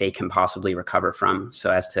they can possibly recover from,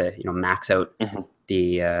 so as to, you know, max out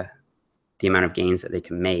the amount of gains that they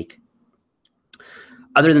can make.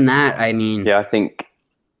 Other than that, I mean, yeah, I think.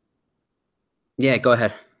 Yeah, go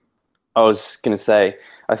ahead. I was going to say,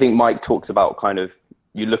 I think Mike talks about kind of,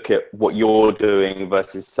 you look at what you're doing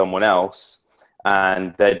versus someone else,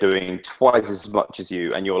 and they're doing twice as much as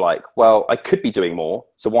you, and you're like, well, I could be doing more,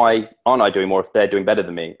 so why aren't I doing more if they're doing better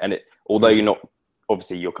than me? And although you're not,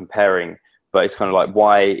 obviously you're comparing, but it's kind of like,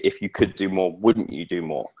 why, if you could do more, wouldn't you do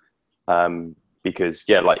more? Because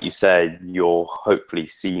yeah, like you said, you'll hopefully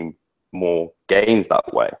see more gains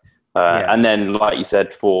that way. And then, like you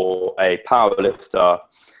said, for a power lifter,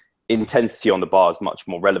 intensity on the bar is much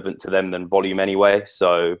more relevant to them than volume anyway.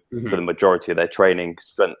 So for the majority of their training,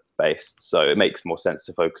 strength based. So it makes more sense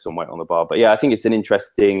to focus on weight on the bar. But yeah, I think it's an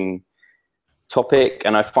interesting topic.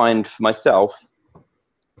 And I find for myself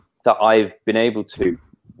that I've been able to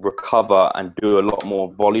recover and do a lot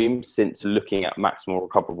more volume since looking at maximal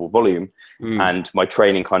recoverable volume. And my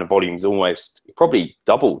training kind of volume's almost probably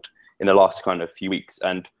doubled in the last kind of few weeks.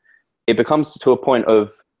 And it becomes to a point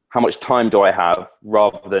of, how much time do I have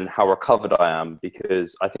rather than how recovered I am?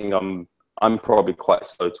 Because I think I'm probably quite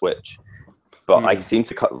slow twitch, but I seem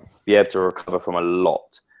to be able to recover from a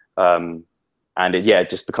lot. And it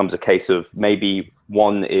just becomes a case of maybe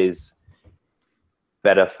one is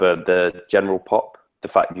better for the general pop, the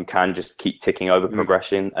fact you can just keep ticking over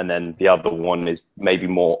progression, and then the other one is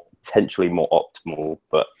maybe potentially more optimal,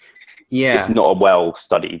 but it's not a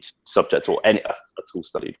well-studied subject or any at all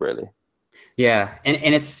studied really. Yeah,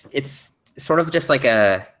 and it's sort of just like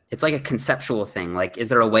it's like a conceptual thing. Like, is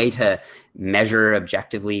there a way to measure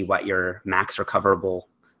objectively what your max recoverable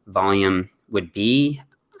volume would be?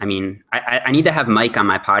 I mean, I need to have Mike on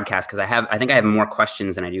my podcast, because I think I have more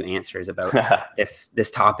questions than I do answers about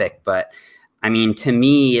this topic. But I mean, to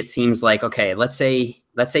me, it seems like, okay, let's say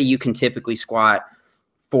you can typically squat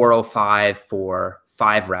 405 for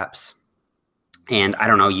 5 reps, and I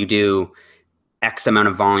don't know, you do X amount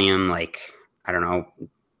of volume, like, I don't know,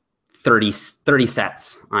 30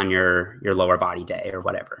 sets on your lower body day or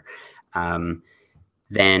whatever.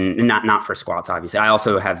 Then not for squats, obviously. I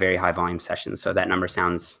also have very high volume sessions, so that number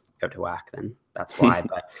sounds out to whack, then that's why.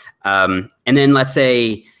 But and then let's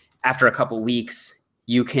say after a couple weeks,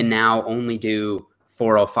 you can now only do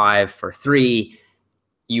 405 for 3.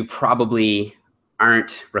 You probably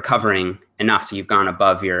aren't recovering enough, so you've gone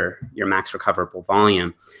above your max recoverable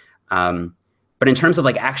volume. But in terms of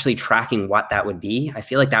like actually tracking what that would be, I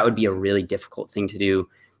feel like that would be a really difficult thing to do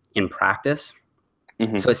in practice.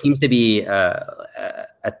 So it seems to be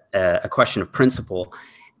a question of principle.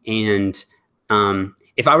 And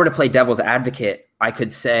if I were to play devil's advocate, I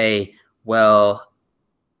could say, well,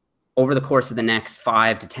 over the course of the next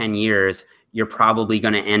 5 to 10 years, you're probably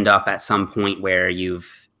going to end up at some point where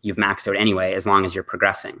you've maxed out anyway, as long as you're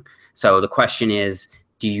progressing. So the question is,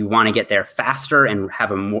 do you want to get there faster and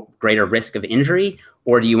have a greater risk of injury,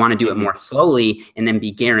 or do you want to do it more slowly and then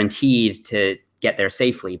be guaranteed to get there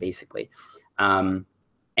safely, basically? And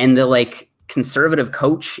the like conservative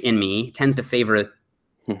coach in me tends to favor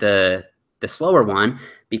the the slower one,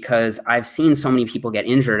 because I've seen so many people get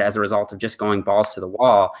injured as a result of just going balls to the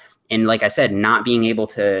wall. And like I said, not being able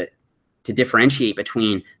to differentiate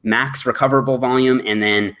between max recoverable volume and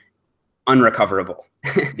then unrecoverable.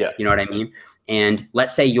 Yeah. You know what I mean? And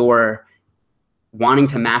let's say you're wanting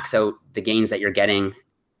to max out the gains that you're getting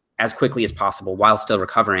as quickly as possible while still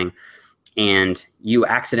recovering, and you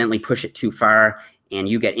accidentally push it too far and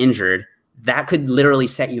you get injured, that could literally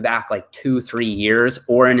set you back like 2-3 years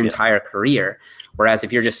or an entire career. Whereas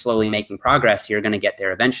if you're just slowly making progress, you're going to get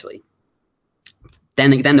there eventually.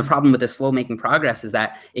 Then the problem with the slow making progress is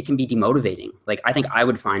that it can be demotivating. Like, I think I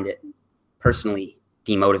would find it personally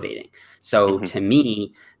demotivating. So to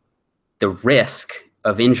me, the risk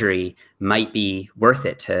of injury might be worth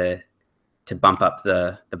it to bump up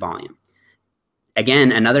the volume.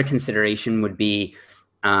 Again, another consideration would be,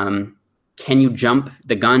 can you jump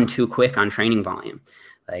the gun too quick on training volume?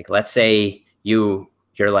 Like, let's say you're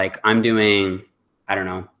like, I'm doing, I don't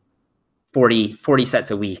know, 40 sets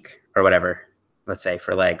a week or whatever, let's say,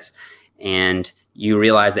 for legs, and you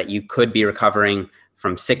realize that you could be recovering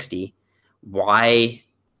from 60. Why,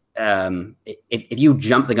 if you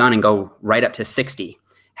jump the gun and go right up to 60,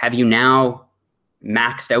 have you now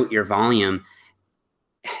maxed out your volume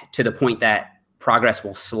to the point that progress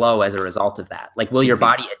will slow as a result of that? Like, will your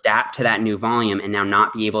body adapt to that new volume and now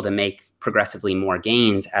not be able to make progressively more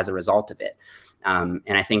gains as a result of it? And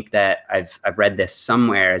I think that I've read this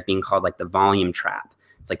somewhere as being called like the volume trap.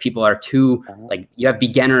 It's like people are too, like, you have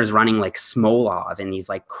beginners running like Smolov in these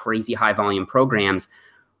like crazy high volume programs.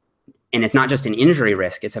 And it's not just an injury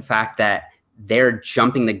risk. It's a fact that they're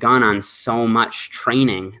jumping the gun on so much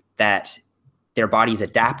training that their body's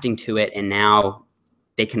adapting to it. And now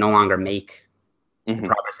they can no longer make the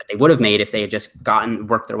progress that they would have made if they had just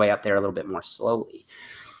worked their way up there a little bit more slowly.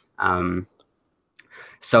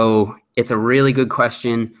 So it's a really good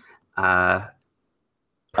question.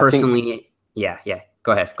 Personally,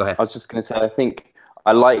 go ahead. I was just going to say, I think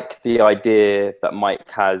I like the idea that Mike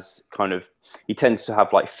has he tends to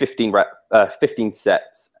have like 15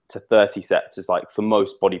 sets to 30 sets is like, for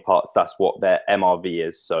most body parts, that's what their MRV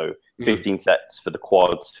is. So 15 sets for the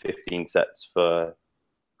quads, 15 sets for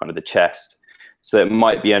kind of the chest. So it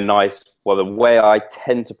might be the way I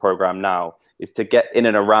tend to program now is to get in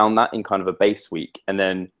and around that in kind of a base week, and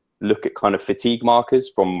then look at kind of fatigue markers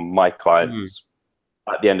from my clients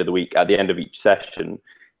at the end of the week, at the end of each session,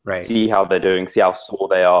 see how they're doing, see how sore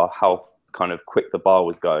they are, how kind of quick the bar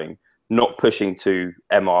was going, not pushing to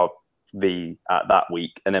MRV at that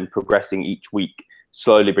week, and then progressing each week,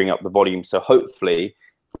 slowly bring up the volume. So hopefully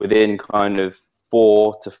within kind of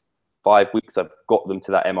 4 to 5 weeks, I've got them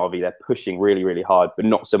to that MRV. They're pushing really, really hard, but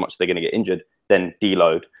not so much they're going to get injured, then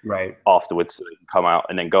deload afterwards, so they can come out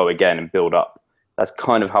and then go again and build up. That's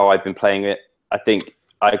kind of how I've been playing it. I think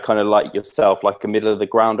I kind of like yourself, like a middle of the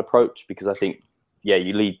ground approach, because I think,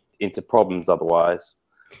 you lead into problems otherwise.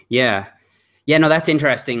 Yeah, no, that's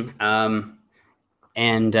interesting. I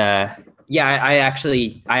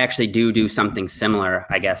actually do something similar,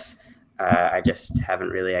 I guess. I just haven't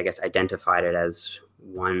really, identified it as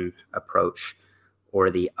one approach or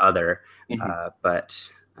the other. But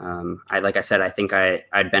like I said, I think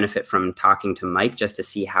I'd benefit from talking to Mike just to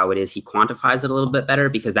see how it is he quantifies it a little bit better,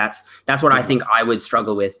 because that's what I think I would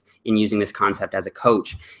struggle with in using this concept as a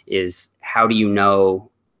coach, is how do you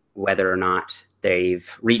know whether or not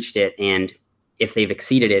they've reached it, and if they've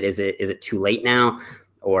exceeded it, is it too late now,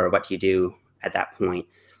 or what do you do at that point?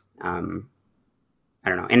 I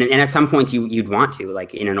don't know. And at some points you'd want to,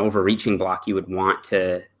 like in an overreaching block, you would want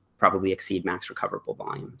to probably exceed max recoverable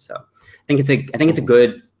volume. So I think it's a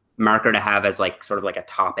good marker to have as like sort of like a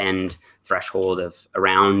top end threshold of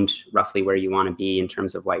around roughly where you want to be in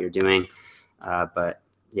terms of what you're doing. But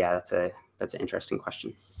yeah, that's an interesting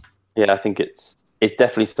question. Yeah, I think it's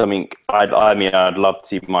definitely something I'd love to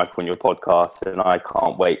see Mike on your podcast, and I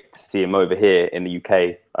can't wait to see him over here in the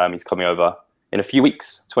UK. He's coming over in a few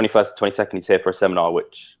weeks, 21st to 22nd. He's here for a seminar,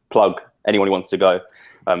 which plug anyone who wants to go.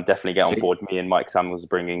 Definitely get on board. Me and Mike Samuels are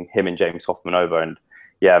bringing him and James Hoffman over. And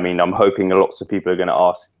yeah, I mean, I'm hoping lots of people are going to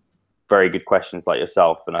ask very good questions like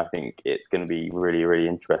yourself. And I think it's going to be really, really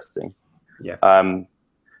interesting. Yeah.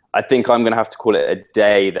 I think I'm going to have to call it a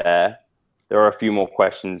day there. There are a few more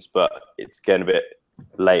questions, but it's getting a bit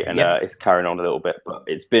late, and it's carrying on a little bit. But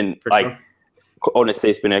it's been, honestly,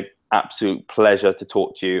 it's been an absolute pleasure to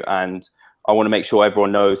talk to you. And I want to make sure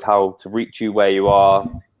everyone knows how to reach you, where you are.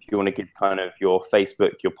 If you want to give kind of your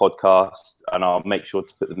Facebook, your podcast, and I'll make sure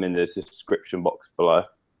to put them in the description box below.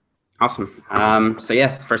 Awesome. So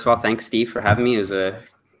yeah, first of all, thanks, Steve, for having me. It was a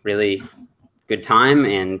really good time,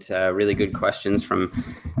 and really good questions from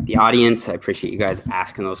the audience. I appreciate you guys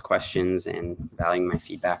asking those questions and valuing my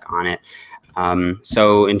feedback on it.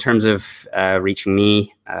 So in terms of reaching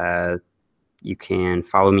me, you can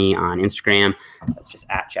follow me on Instagram. That's just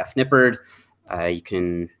at Jeff Nippard. You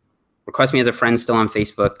can request me as a friend still on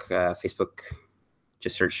Facebook. Facebook,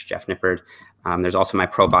 just search Jeff Nippard. There's also my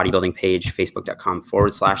pro bodybuilding page,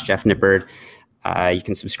 facebook.com/Jeff Nippard. You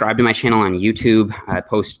can subscribe to my channel on YouTube. I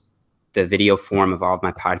post the video form of all of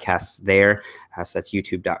my podcasts there. So that's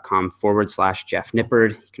youtube.com/Jeff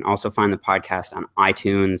Nippard. You can also find the podcast on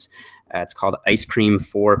iTunes. It's called Ice Cream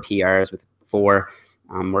 4 PRs with 4.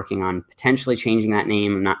 I'm working on potentially changing that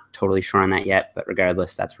name. I'm not totally sure on that yet, but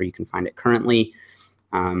regardless, that's where you can find it currently.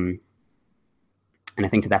 And I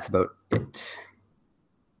think that's about it.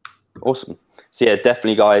 Awesome. So yeah,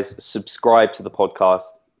 definitely guys, subscribe to the podcast.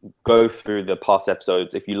 Go through the past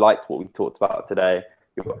episodes. If you liked what we talked about today,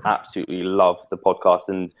 you'll absolutely love the podcast,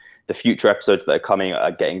 and the future episodes that are coming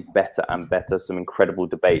are getting better and better. Some incredible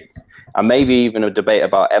debates, and maybe even a debate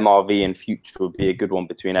about MRV in future would be a good one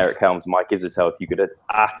between Eric Helms and Mike Isotel. If you could at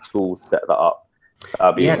all set that up,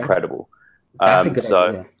 that'd be incredible. That's a good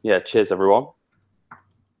idea. Yeah, cheers everyone.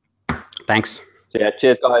 Thanks. So yeah,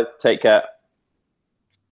 cheers guys. Take care.